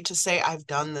okay to say, I've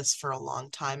done this for a long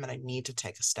time and I need to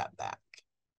take a step back.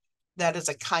 That is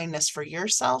a kindness for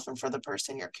yourself and for the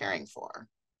person you're caring for.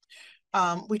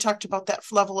 We talked about that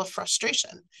level of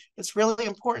frustration. It's really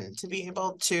important to be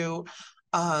able to,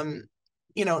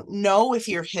 know if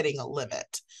you're hitting a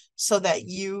limit so that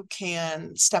you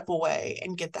can step away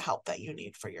and get the help that you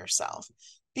need for yourself,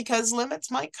 because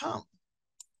limits might come.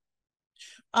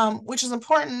 Which is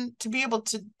important to be able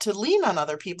to lean on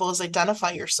other people, is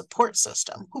identify your support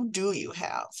system. Who do you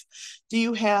have? Do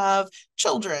you have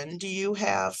children? Do you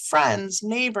have friends,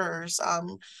 neighbors,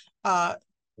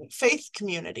 faith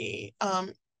community,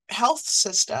 health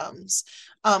systems?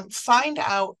 Find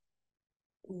out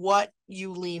what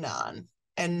you lean on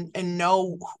and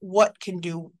know what can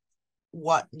do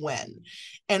what when.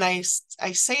 And I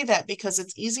say that because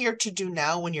it's easier to do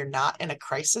now when you're not in a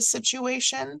crisis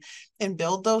situation, and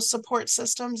build those support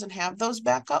systems and have those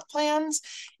backup plans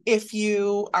if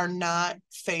you are not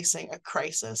facing a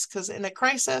crisis, because in a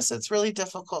crisis it's really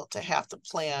difficult to have to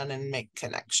plan and make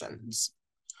connections.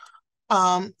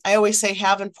 I always say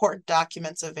have important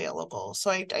documents available.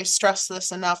 So I stress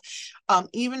this enough.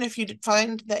 Even if you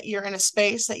find that you're in a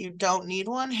space that you don't need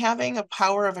one, having a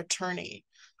power of attorney,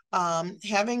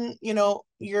 having,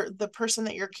 the person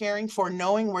that you're caring for,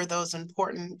 knowing where those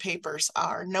important papers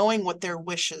are, knowing what their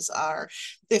wishes are.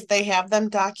 If they have them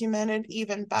documented,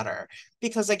 even better.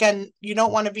 Because again, you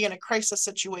don't want to be in a crisis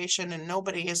situation and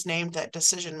nobody is named that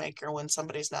decision maker when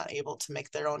somebody's not able to make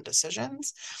their own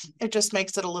decisions. It just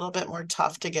makes it a little bit more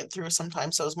tough to get through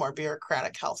sometimes those more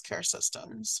bureaucratic healthcare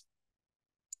systems.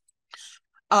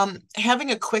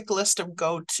 Having a quick list of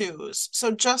go-tos.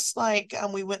 So just like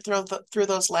we went through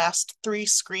those last 3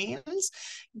 screens,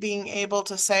 being able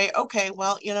to say, okay,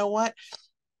 well, you know what?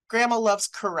 Grandma loves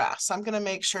Caress. I'm going to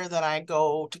make sure that I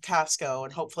go to Costco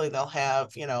and hopefully they'll have,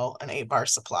 an 8-bar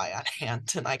supply on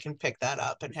hand and I can pick that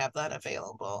up and have that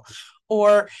available.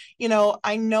 Or,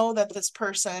 I know that this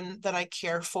person that I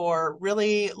care for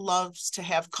really loves to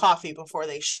have coffee before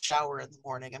they shower in the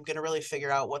morning. I'm going to really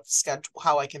figure out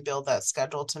how I can build that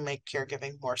schedule to make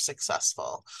caregiving more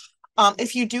successful.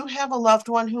 If you do have a loved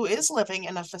one who is living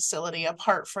in a facility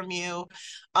apart from you,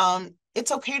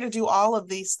 it's okay to do all of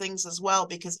these things as well,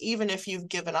 because even if you've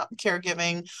given up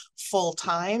caregiving full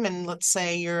time, and let's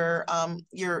say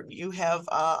you have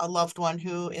a loved one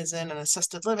who is in an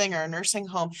assisted living or a nursing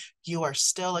home, you are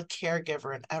still a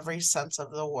caregiver in every sense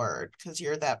of the word, because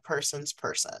you're that person's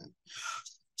person.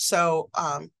 So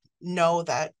know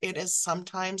that it is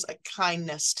sometimes a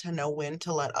kindness to know when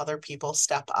to let other people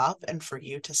step up and for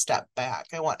you to step back.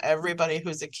 I want everybody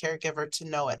who's a caregiver to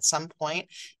know at some point,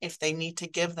 if they need to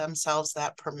give themselves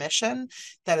that permission,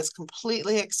 that is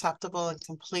completely acceptable and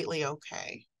completely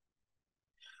okay.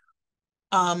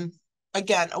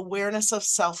 Again, awareness of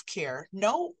self-care.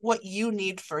 Know what you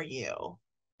need for you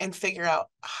and figure out,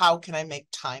 how can I make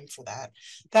time for that?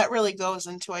 That really goes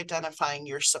into identifying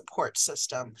your support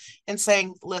system and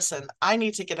saying, listen, I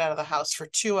need to get out of the house for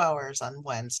 2 hours on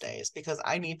Wednesdays because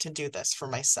I need to do this for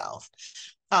myself.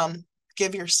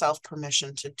 Give yourself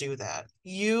permission to do that.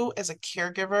 You as a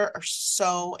caregiver are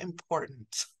so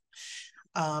important.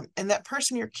 And that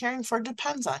person you're caring for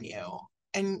depends on you,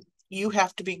 and you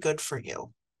have to be good for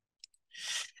you.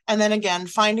 And then again,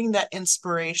 finding that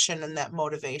inspiration and that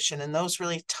motivation in those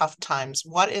really tough times.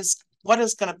 What is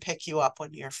going to pick you up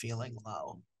when you're feeling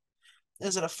low?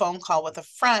 Is it a phone call with a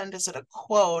friend? Is it a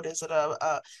quote? Is it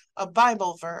a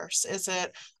Bible verse? Is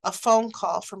it a phone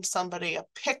call from somebody, a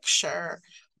picture?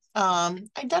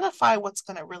 Identify what's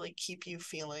going to really keep you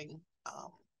feeling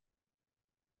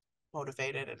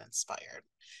motivated and inspired.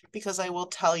 Because I will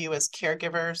tell you, as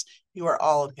caregivers, you are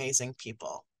all amazing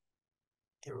people.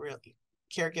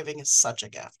 Caregiving is such a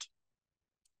gift.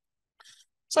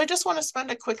 So I just want to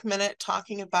spend a quick minute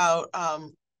talking about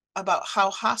how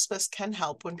hospice can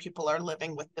help when people are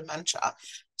living with dementia.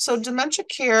 So dementia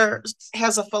care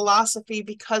has a philosophy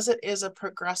because it is a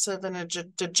progressive and a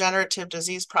degenerative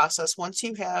disease process. Once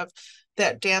you have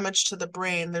that damage to the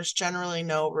brain, there's generally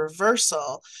no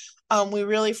reversal. We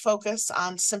really focus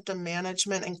on symptom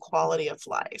management and quality of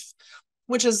life,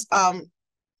 which is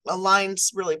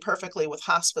aligns really perfectly with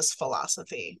hospice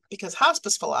philosophy, because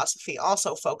hospice philosophy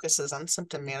also focuses on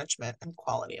symptom management and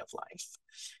quality of life.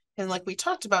 And like we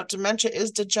talked about, dementia is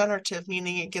degenerative,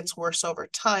 meaning it gets worse over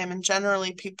time. And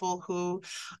generally people who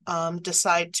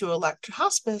decide to elect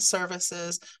hospice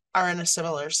services are in a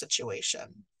similar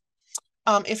situation.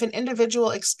 If an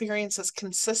individual experiences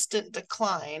consistent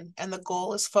decline and the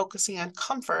goal is focusing on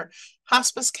comfort,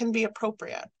 hospice can be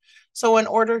appropriate. So in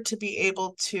order to be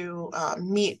able to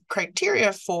meet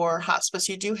criteria for hospice,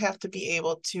 you do have to be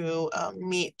able to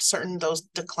meet those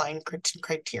decline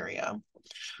criteria.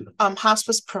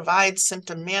 Hospice provides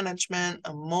symptom management,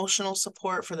 emotional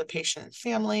support for the patient and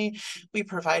family. We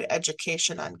provide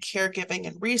education on caregiving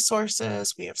and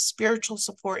resources. We have spiritual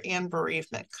support and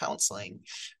bereavement counseling.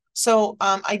 So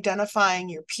identifying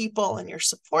your people and your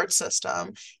support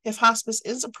system, if hospice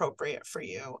is appropriate for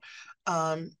you,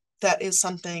 that is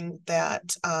something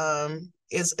that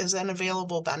is an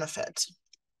available benefit.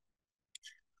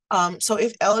 So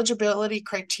if eligibility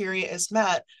criteria is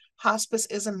met, hospice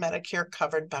is a Medicare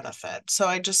covered benefit. So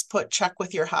I just put check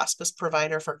with your hospice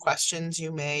provider for questions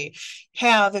you may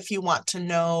have if you want to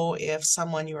know if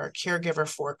someone you are a caregiver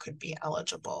for could be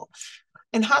eligible.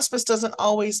 And hospice doesn't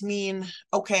always mean,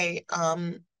 okay,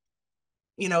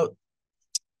 you know,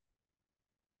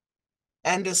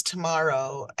 end is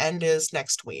tomorrow, end is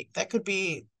next week. That could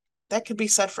be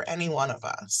said for any one of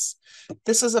us.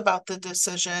 This is about the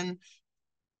decision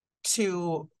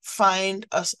to find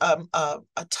a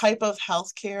type of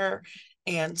healthcare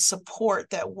and support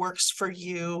that works for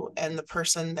you and the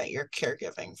person that you're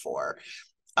caregiving for.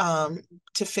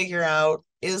 To figure out,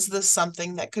 is this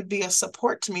something that could be a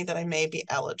support to me that I may be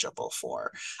eligible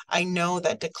for? I know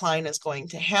that decline is going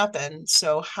to happen,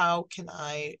 so how can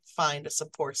I find a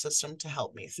support system to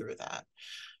help me through that?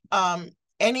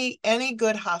 Any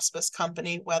good hospice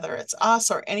company, whether it's us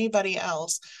or anybody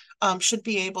else, should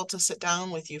be able to sit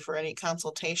down with you for any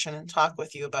consultation and talk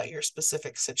with you about your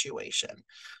specific situation.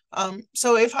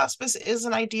 So if hospice is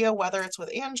an idea, whether it's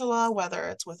with Angela, whether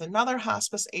it's with another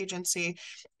hospice agency,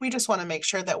 we just want to make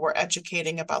sure that we're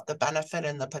educating about the benefit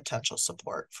and the potential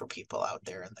support for people out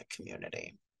there in the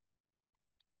community.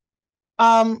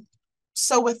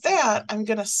 So with that, I'm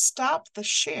going to stop the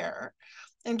share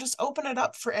and just open it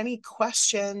up for any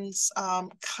questions,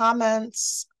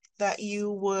 comments that you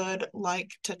would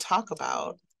like to talk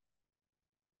about.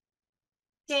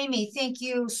 Jamie, thank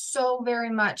you so very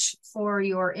much for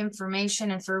your information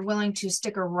and for willing to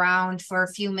stick around for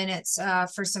a few minutes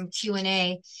for some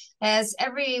Q&A. As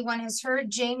everyone has heard,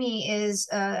 Jamie is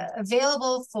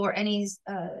available for any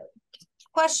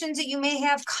questions that you may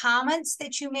have, comments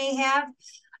that you may have.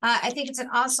 I think it's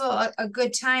also a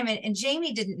good time, and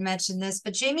Jamie didn't mention this,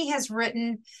 but Jamie has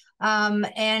written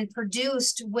and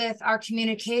produced with our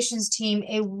communications team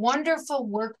a wonderful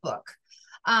workbook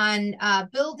on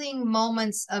building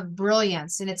moments of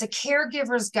brilliance, and it's a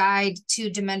caregiver's guide to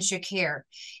dementia care.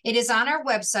 It is on our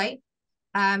website.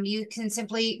 You can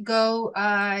simply go,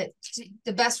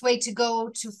 the best way to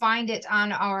go to find it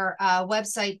on our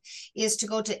website is to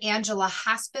go to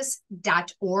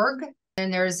angelahospice.org.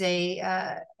 And there's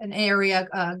an area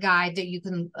guide that you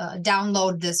can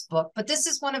download this book. But this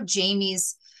is one of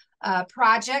Jamie's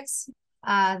projects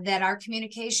that our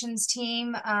communications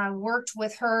team worked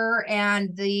with her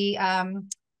and the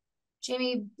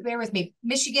Jamie, bear with me,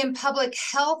 Michigan Public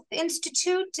Health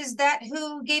Institute. Is that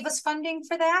who gave us funding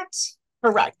for that?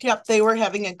 Correct. Yep. They were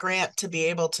having a grant to be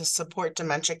able to support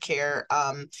dementia care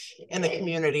in the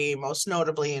community, most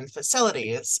notably in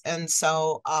facilities. And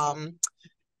so,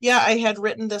 yeah, I had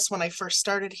written this when I first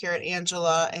started here at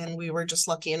Angela, and we were just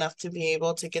lucky enough to be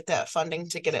able to get that funding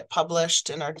to get it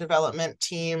published. And our development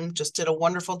team just did a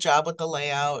wonderful job with the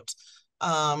layout.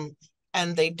 And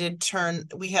they did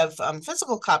we have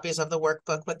physical copies of the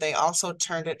workbook, but they also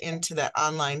turned it into that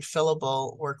online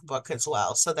fillable workbook as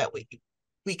well, so that we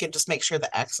could just make sure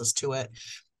the access to it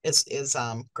is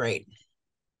great.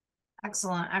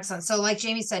 Excellent, excellent. So like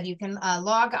Jamie said, you can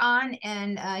log on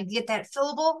and get that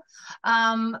fillable,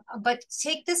 but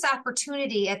take this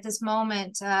opportunity at this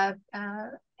moment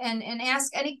and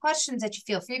ask any questions that you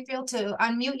feel. Feel free to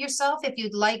unmute yourself. If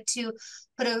you'd like to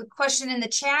put a question in the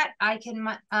chat, I can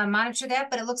monitor that,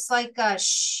 but it looks like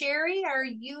Sherry, are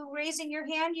you raising your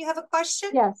hand? You have a question?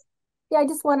 Yes. Yeah, I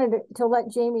just wanted to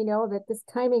let Jamie know that this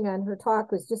timing on her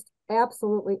talk was just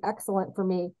absolutely excellent for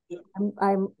me.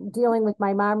 I'm dealing with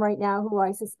my mom right now, who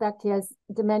I suspect has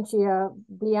dementia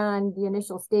beyond the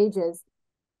initial stages.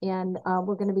 And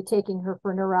we're going to be taking her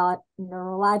for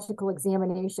neurological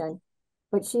examination.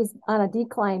 But she's on a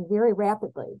decline very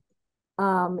rapidly.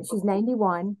 She's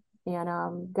 91,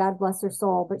 and God bless her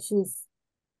soul, but she's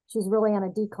really on a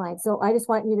decline. So I just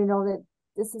want you to know that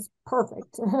this is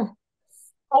perfect.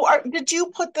 Oh, did you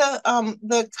put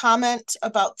the comment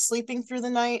about sleeping through the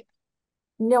night?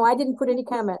 No, I didn't put any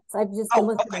comments. I've just been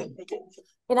Oh, okay. listening.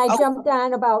 And I Oh, jumped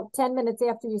on about 10 minutes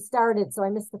after you started, so I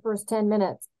missed the first 10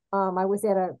 minutes. I was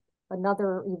at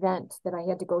another event that I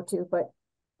had to go to, but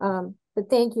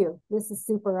thank you. This is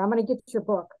super. I'm gonna get your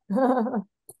book.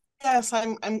 yes,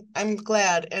 I'm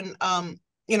glad. And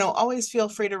always feel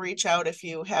free to reach out if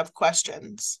you have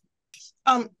questions.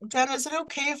 Jen, is it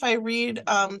okay if I read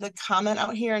the comment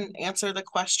out here and answer the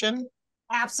question?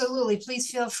 Absolutely. Please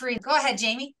feel free. Go ahead,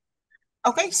 Jamie.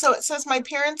 Okay, so it says, my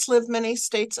parents live many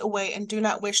states away and do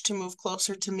not wish to move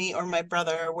closer to me or my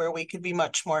brother where we could be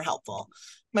much more helpful.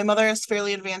 My mother has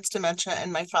fairly advanced dementia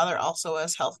and my father also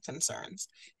has health concerns.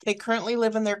 They currently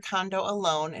live in their condo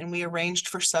alone and we arranged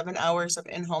for 7 hours of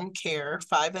in-home care,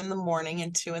 5 in the morning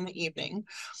and 2 in the evening.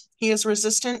 He is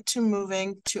resistant to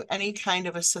moving to any kind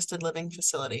of assisted living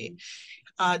facility.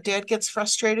 Dad gets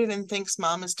frustrated and thinks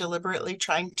mom is deliberately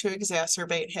trying to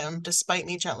exacerbate him, despite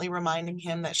me gently reminding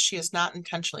him that she is not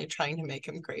intentionally trying to make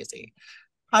him crazy.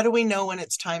 How do we know when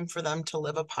it's time for them to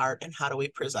live apart and how do we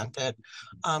present it?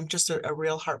 Just a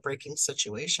real heartbreaking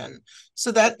situation.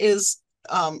 So that is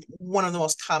one of the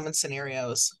most common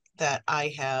scenarios that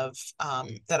I have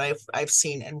that I've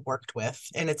seen and worked with.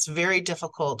 And it's very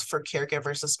difficult for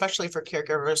caregivers, especially for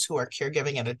caregivers who are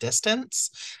caregiving at a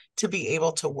distance, to be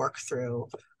able to work through.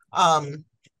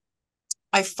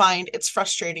 I find it's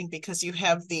frustrating because you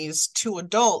have these two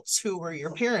adults who were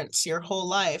your parents your whole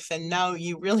life, and now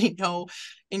you really know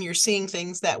and you're seeing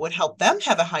things that would help them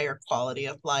have a higher quality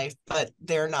of life, but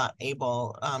they're not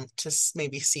able to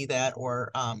maybe see that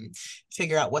or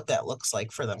figure out what that looks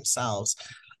like for themselves.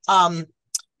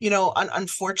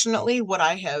 Unfortunately,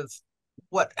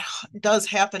 what does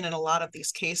happen in a lot of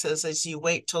these cases is you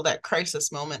wait till that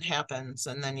crisis moment happens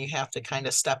and then you have to kind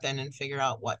of step in and figure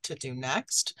out what to do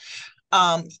next.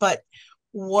 But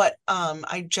what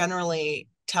I generally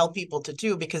tell people to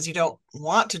do, because you don't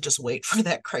want to just wait for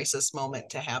that crisis moment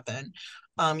to happen.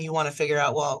 You want to figure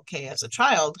out, well, okay, as a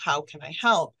child, how can I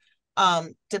help?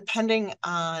 Depending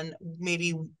on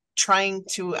maybe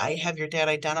I have your dad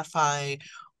identify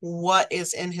what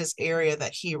is in his area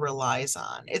that he relies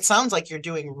on. It sounds like you're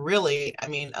doing really,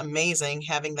 amazing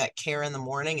having that care in the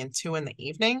morning and 2 in the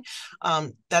evening.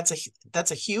 That's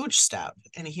a huge step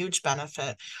and a huge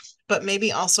benefit. But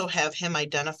maybe also have him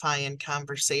identify in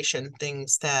conversation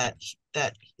things that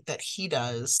he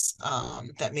does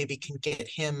that maybe can get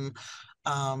him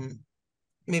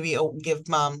maybe give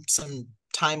mom some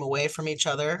time away from each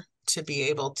other to be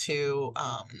able to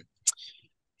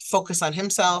focus on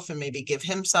himself and maybe give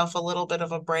himself a little bit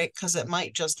of a break, because it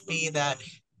might just be that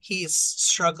he's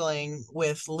struggling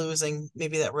with losing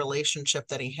maybe that relationship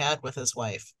that he had with his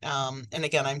wife. And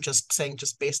again, I'm just saying,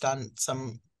 just based on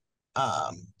some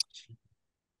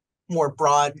more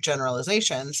broad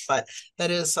generalizations, but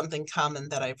that is something common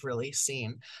that I've really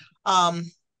seen.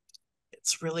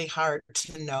 It's really hard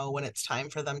to know when it's time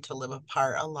for them to live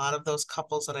apart. A lot of those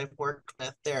couples that I've worked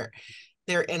with,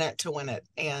 they're in it to win it,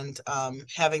 and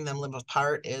having them live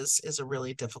apart is a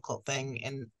really difficult thing.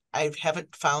 And I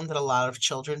haven't found that a lot of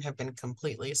children have been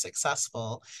completely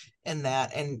successful in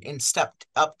that and stepped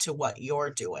up to what you're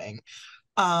doing.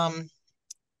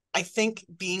 I think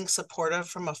being supportive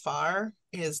from afar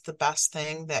is the best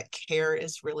thing. That care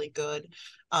is really good,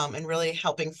 and really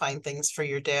helping find things for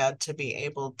your dad to be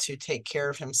able to take care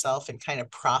of himself and kind of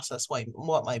process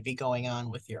what might be going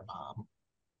on with your mom.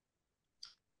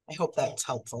 I hope that's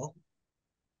helpful.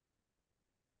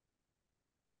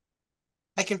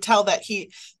 I can tell that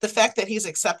the fact that he's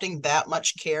accepting that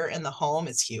much care in the home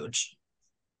is huge.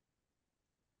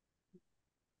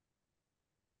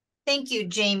 Thank you,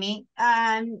 Jamie.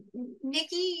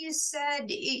 Nikki, you said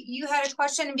you had a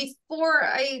question, and before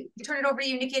I turn it over to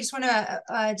you, Nikki, I just want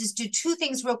to just do 2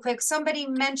 things real quick. Somebody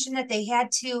mentioned that they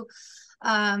had to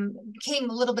came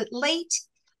a little bit late.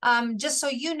 Just so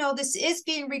you know, this is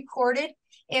being recorded,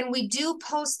 and we do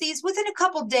post these within a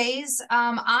couple days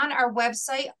on our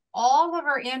website. All of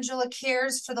our Angela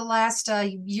Cares for the last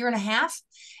year and a half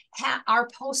are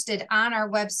posted on our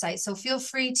website, so feel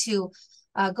free to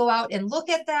go out and look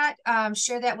at that,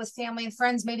 share that with family and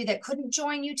friends, maybe that couldn't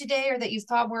join you today, or that you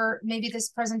thought were maybe this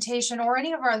presentation or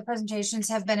any of our other presentations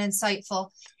have been insightful.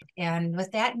 And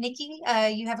with that, Nikki,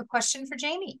 you have a question for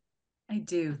Jamie. I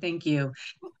do. Thank you.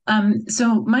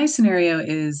 So my scenario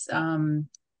is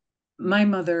my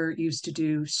mother used to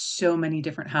do so many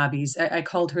different hobbies. I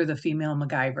called her the female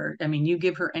MacGyver. I mean, you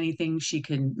give her anything, she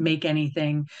can make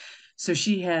anything. So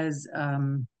she has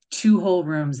two whole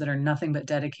rooms that are nothing but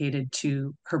dedicated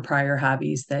to her prior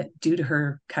hobbies that, due to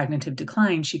her cognitive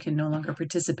decline, she can no longer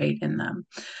participate in them.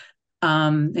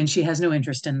 And she has no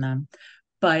interest in them.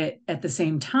 But at the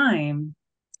same time,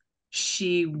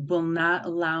 she will not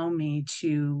allow me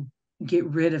to get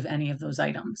rid of any of those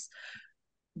items.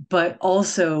 But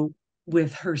also,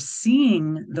 with her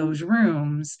seeing those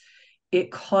rooms,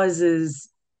 it causes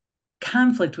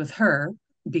conflict with her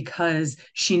because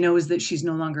she knows that she's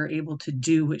no longer able to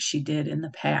do what she did in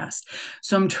the past.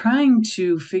 So I'm trying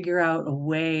to figure out a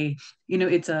way,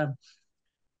 it's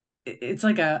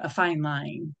like a fine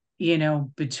line,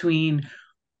 between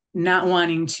not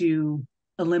wanting to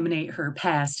eliminate her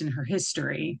past and her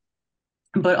history,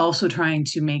 but also trying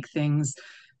to make things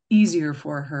easier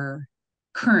for her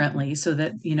currently, so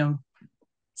that,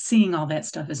 seeing all that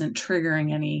stuff isn't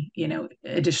triggering any,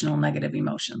 additional negative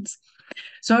emotions.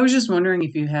 So I was just wondering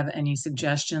if you have any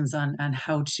suggestions on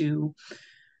how to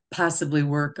possibly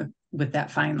work with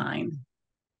that fine line.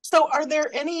 So are there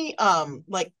any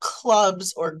like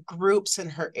clubs or groups in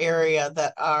her area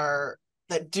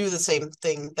that do the same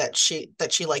thing that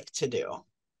she liked to do?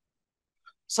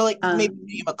 So like maybe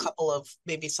name a couple of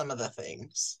maybe some of the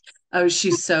things. Oh,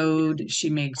 she sewed, she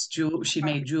made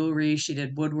jewelry, she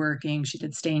did woodworking, she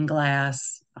did stained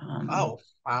glass. Oh,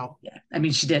 wow. Yeah, I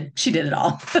mean, she did it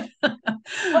all.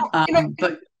 Well,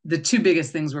 But the two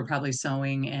biggest things were probably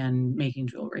sewing and making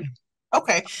jewelry.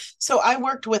 okay. So I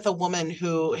worked with a woman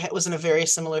who was in a very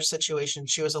similar situation.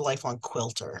 She was a lifelong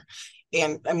quilter.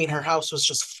 And I mean, her house was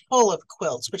just full of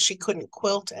quilts, but she couldn't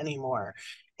quilt anymore.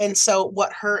 And so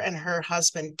what her and her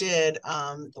husband did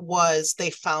was they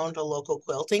found a local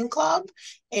quilting club,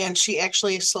 and she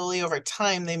actually slowly over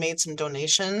time, they made some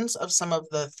donations of some of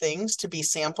the things to be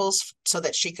samples so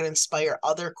that she could inspire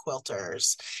other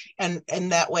quilters. And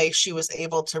that way she was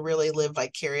able to really live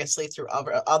vicariously through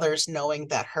others, knowing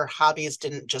that her hobbies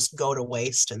didn't just go to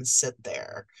waste and sit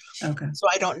there. Okay. So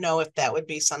I don't know if that would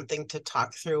be something to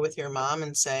talk through with your mom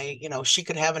and say, she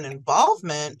could have an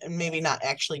involvement and maybe not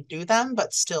actually do them,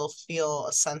 but still feel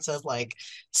a sense of like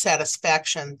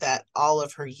satisfaction that all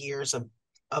of her years of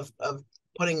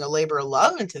putting a labor of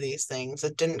love into these things,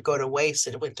 it didn't go to waste.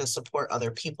 It went to support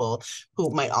other people who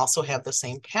might also have the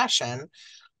same passion.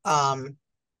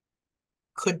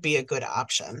 Could be a good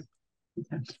option.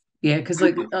 Okay. Yeah, because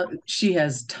she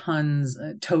has tons,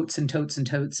 totes and totes and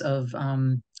totes of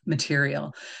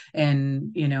material.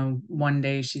 And, one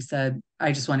day she said,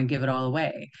 I just want to give it all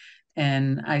away.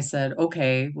 And I said,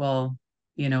 okay, well,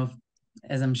 you know,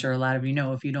 as I'm sure a lot of you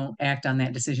know, if you don't act on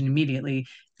that decision immediately,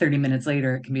 30 minutes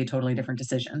later, it can be a totally different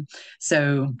decision.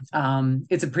 So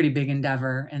it's a pretty big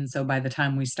endeavor. And so by the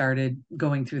time we started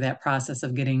going through that process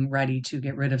of getting ready to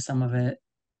get rid of some of it,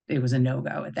 it was a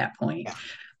no-go at that point.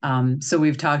 Yeah. So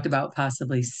we've talked about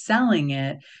possibly selling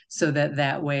it so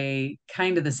that way,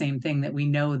 kind of the same thing, that we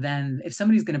know then if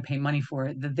somebody's going to pay money for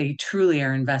it, that they truly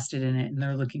are invested in it and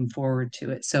they're looking forward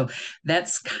to it. So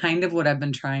that's kind of what I've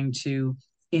been trying to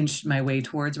inch my way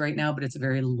towards right now, but it's a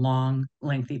very long,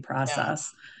 lengthy process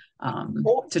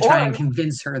to try and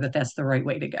convince her that that's the right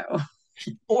way to go.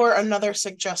 Or another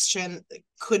suggestion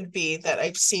could be that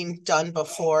I've seen done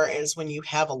before is when you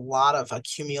have a lot of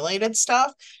accumulated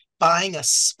stuff, buying a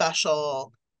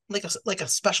special, like a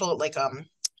special, like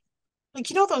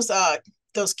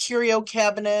those curio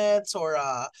cabinets or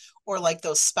like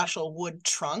those special wood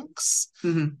trunks,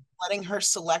 letting her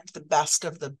select the best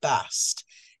of the best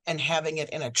and having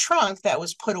it in a trunk that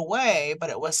was put away,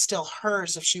 but it was still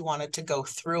hers if she wanted to go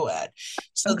through it.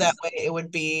 So that way it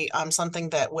would be something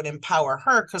that would empower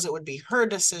her, because it would be her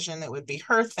decision. It would be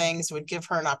her things. It would give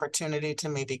her an opportunity to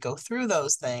maybe go through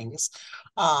those things.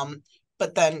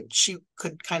 But then she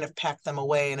could kind of pack them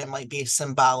away, and it might be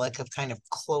symbolic of kind of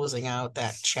closing out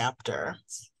that chapter.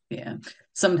 Yeah.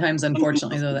 Sometimes,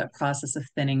 unfortunately, though, that process of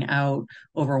thinning out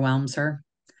overwhelms her.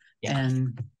 Yeah.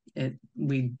 And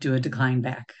we do a decline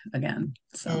back again.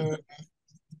 So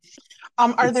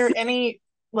are there any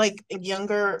like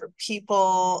younger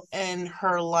people in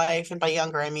her life, and by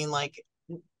younger I mean like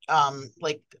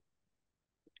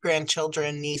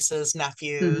grandchildren, nieces,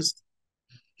 nephews,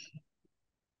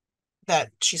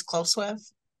 that she's close with?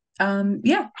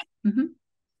 Yeah.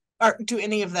 do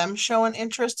any of them show an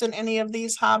interest in any of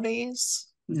these hobbies?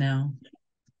 No.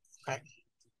 Okay.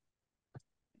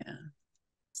 Yeah.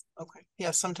 Okay.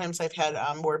 Yeah, sometimes I've had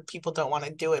where people don't want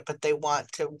to do it, but they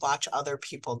want to watch other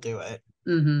people do it.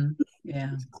 Mm-hmm.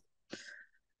 Yeah.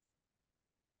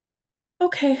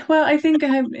 Okay. Well, I think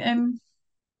I'm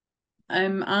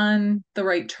on the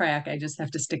right track. I just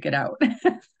have to stick it out.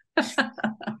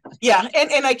 Yeah,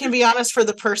 and I can be honest, for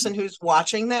the person who's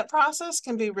watching that process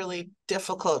can be really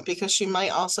difficult because she might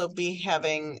also be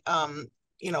having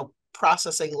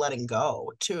processing letting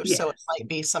go too. So it Yes. might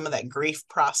be some of that grief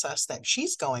process that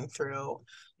she's going through.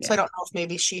 So I Yeah. don't know if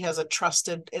maybe she has a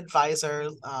trusted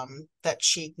advisor that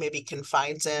she maybe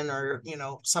confides in, or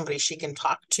somebody she can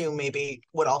talk to maybe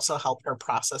would also help her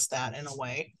process that in a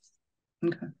way.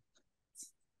 Okay.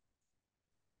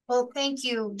 Well, thank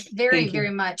you very, Thank you. very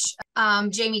much.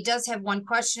 Jamie does have one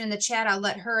question in the chat. I'll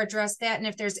let her address that. And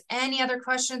if there's any other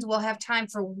questions, we'll have time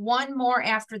for one more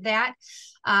after that.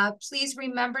 Please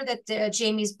remember that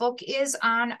Jamie's book is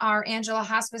on our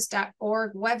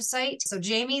angelahospice.org website. So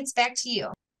Jamie, it's back to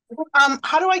you.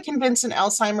 How do I convince an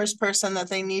Alzheimer's person that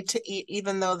they need to eat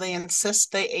even though they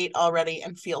insist they ate already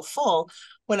and feel full,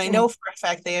 when I know for a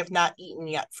fact they have not eaten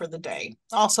yet for the day?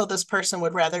 Also, this person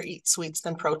would rather eat sweets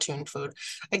than protein food.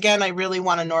 Again, I really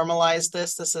want to normalize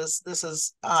this. This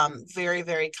is very,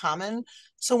 very common.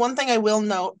 So one thing I will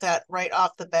note that right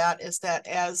off the bat is that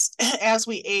as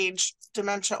we age,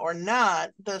 dementia or not,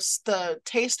 the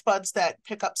taste buds that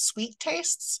pick up sweet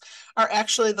tastes are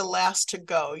actually the last to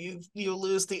go. You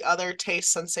lose the other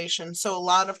taste sensation. So a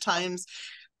lot of times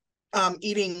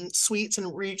eating sweets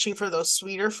and reaching for those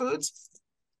sweeter foods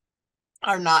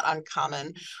are not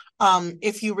uncommon.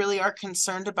 If you really are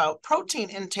concerned about protein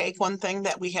intake, one thing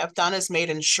that we have done is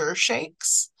made Ensure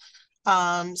shakes.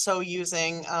 So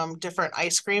using different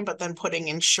ice cream, but then putting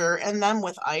Ensure in them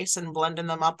with ice and blending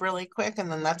them up really quick.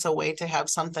 And then that's a way to have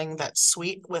something that's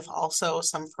sweet with also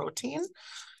some protein.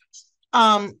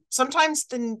 Sometimes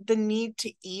the need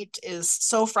to eat is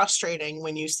so frustrating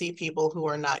when you see people who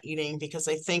are not eating, because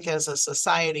I think as a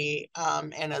society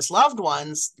and as loved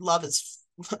ones, love is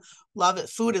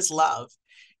food is love.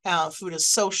 Food is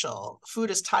social. Food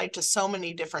is tied to so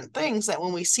many different things that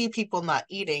when we see people not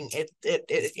eating,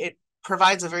 it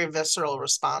provides a very visceral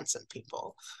response in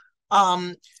people.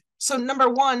 So number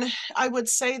one, I would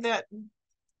say that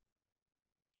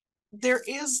there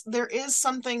is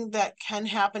something that can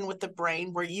happen with the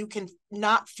brain where you can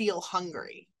not feel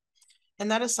hungry.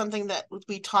 And that is something that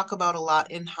we talk about a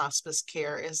lot in hospice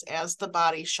care, is as the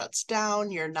body shuts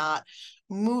down, you're not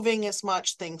moving as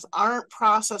much, things aren't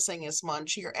processing as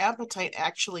much, your appetite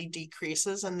actually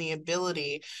decreases, and the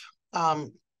ability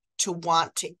to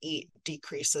want to eat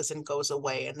decreases and goes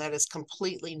away. And that is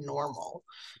completely normal.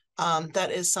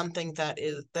 That is something that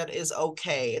is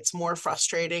okay. It's more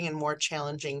frustrating and more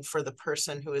challenging for the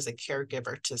person who is a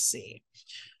caregiver to see.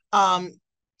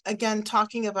 Again,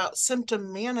 talking about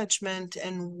symptom management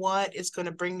and what is going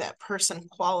to bring that person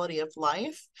quality of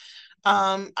life.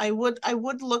 I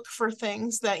would look for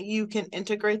things that you can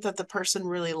integrate that the person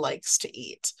really likes to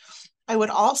eat. I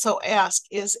would also ask,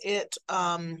 is it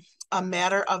a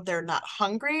matter of they're not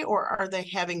hungry, or are they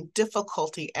having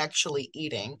difficulty actually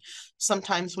eating?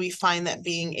 Sometimes we find that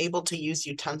being able to use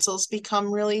utensils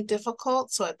become really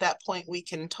difficult. So at that point, we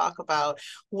can talk about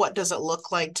what does it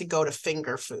look like to go to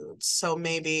finger foods. So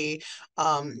maybe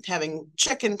having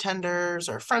chicken tenders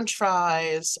or French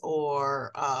fries,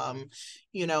 or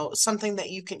something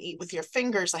that you can eat with your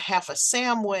fingers, a half a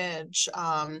sandwich,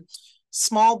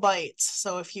 small bites.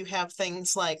 So if you have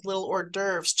things like little hors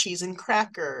d'oeuvres, cheese and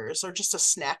crackers, or just a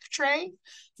snack tray,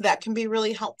 that can be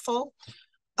really helpful.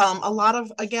 A lot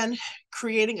of, again,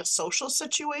 creating a social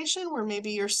situation where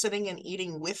maybe you're sitting and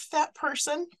eating with that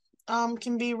person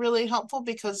can be really helpful,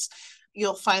 because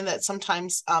you'll find that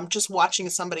sometimes just watching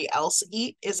somebody else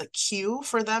eat is a cue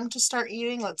for them to start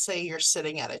eating. Let's say you're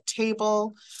sitting at a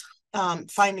table,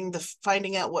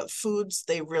 finding out what foods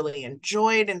they really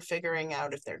enjoyed, and figuring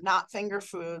out if they're not finger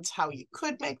foods, how you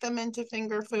could make them into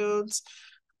finger foods.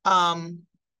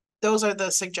 Those are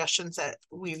the suggestions that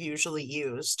we've usually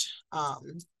used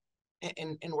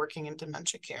in working in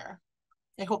dementia care.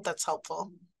 I hope that's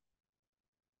helpful.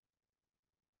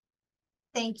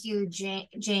 Thank you,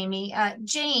 Jamie.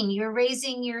 Jane, you're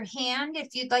raising your hand if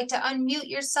you'd like to unmute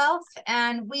yourself,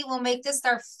 and we will make this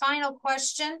our final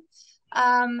question.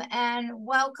 And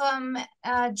welcome,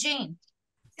 Jane.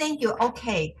 Thank you.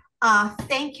 Okay.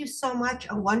 Thank you so much.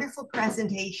 A wonderful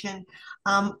presentation.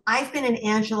 I've been an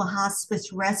Angela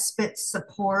Hospice respite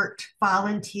support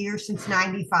volunteer since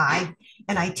 '95,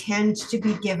 and I tend to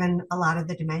be given a lot of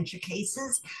the dementia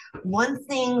cases. One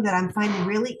thing that I'm finding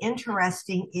really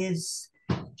interesting is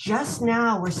just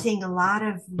now we're seeing a lot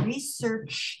of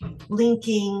research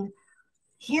linking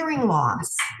hearing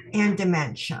loss and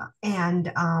dementia.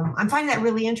 And I'm finding that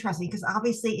really interesting because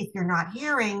obviously if you're not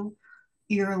hearing,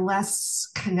 you're less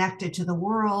connected to the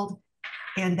world,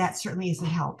 and that certainly isn't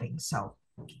helping. So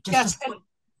yes,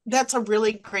 that's a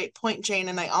really great point, Jane.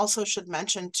 And I also should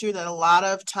mention too that a lot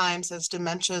of times as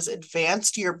dementia is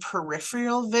advanced, your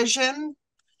peripheral vision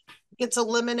gets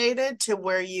eliminated to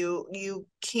where you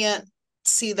can't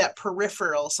see that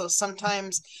peripheral. So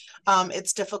sometimes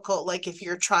it's difficult, like if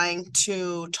you're trying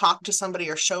to talk to somebody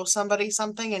or show somebody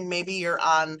something and maybe you're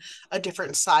on a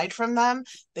different side from them,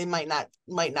 they might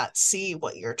not see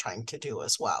what you're trying to do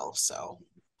as well. So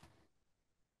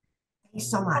thank you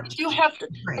so much.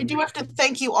 I do have to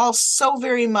thank you all so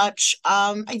very much.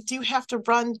 I do have to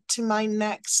run to my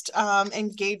next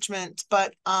engagement,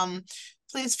 but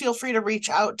please feel free to reach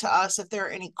out to us if there are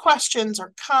any questions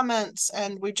or comments,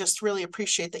 and we just really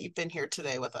appreciate that you've been here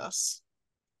today with us.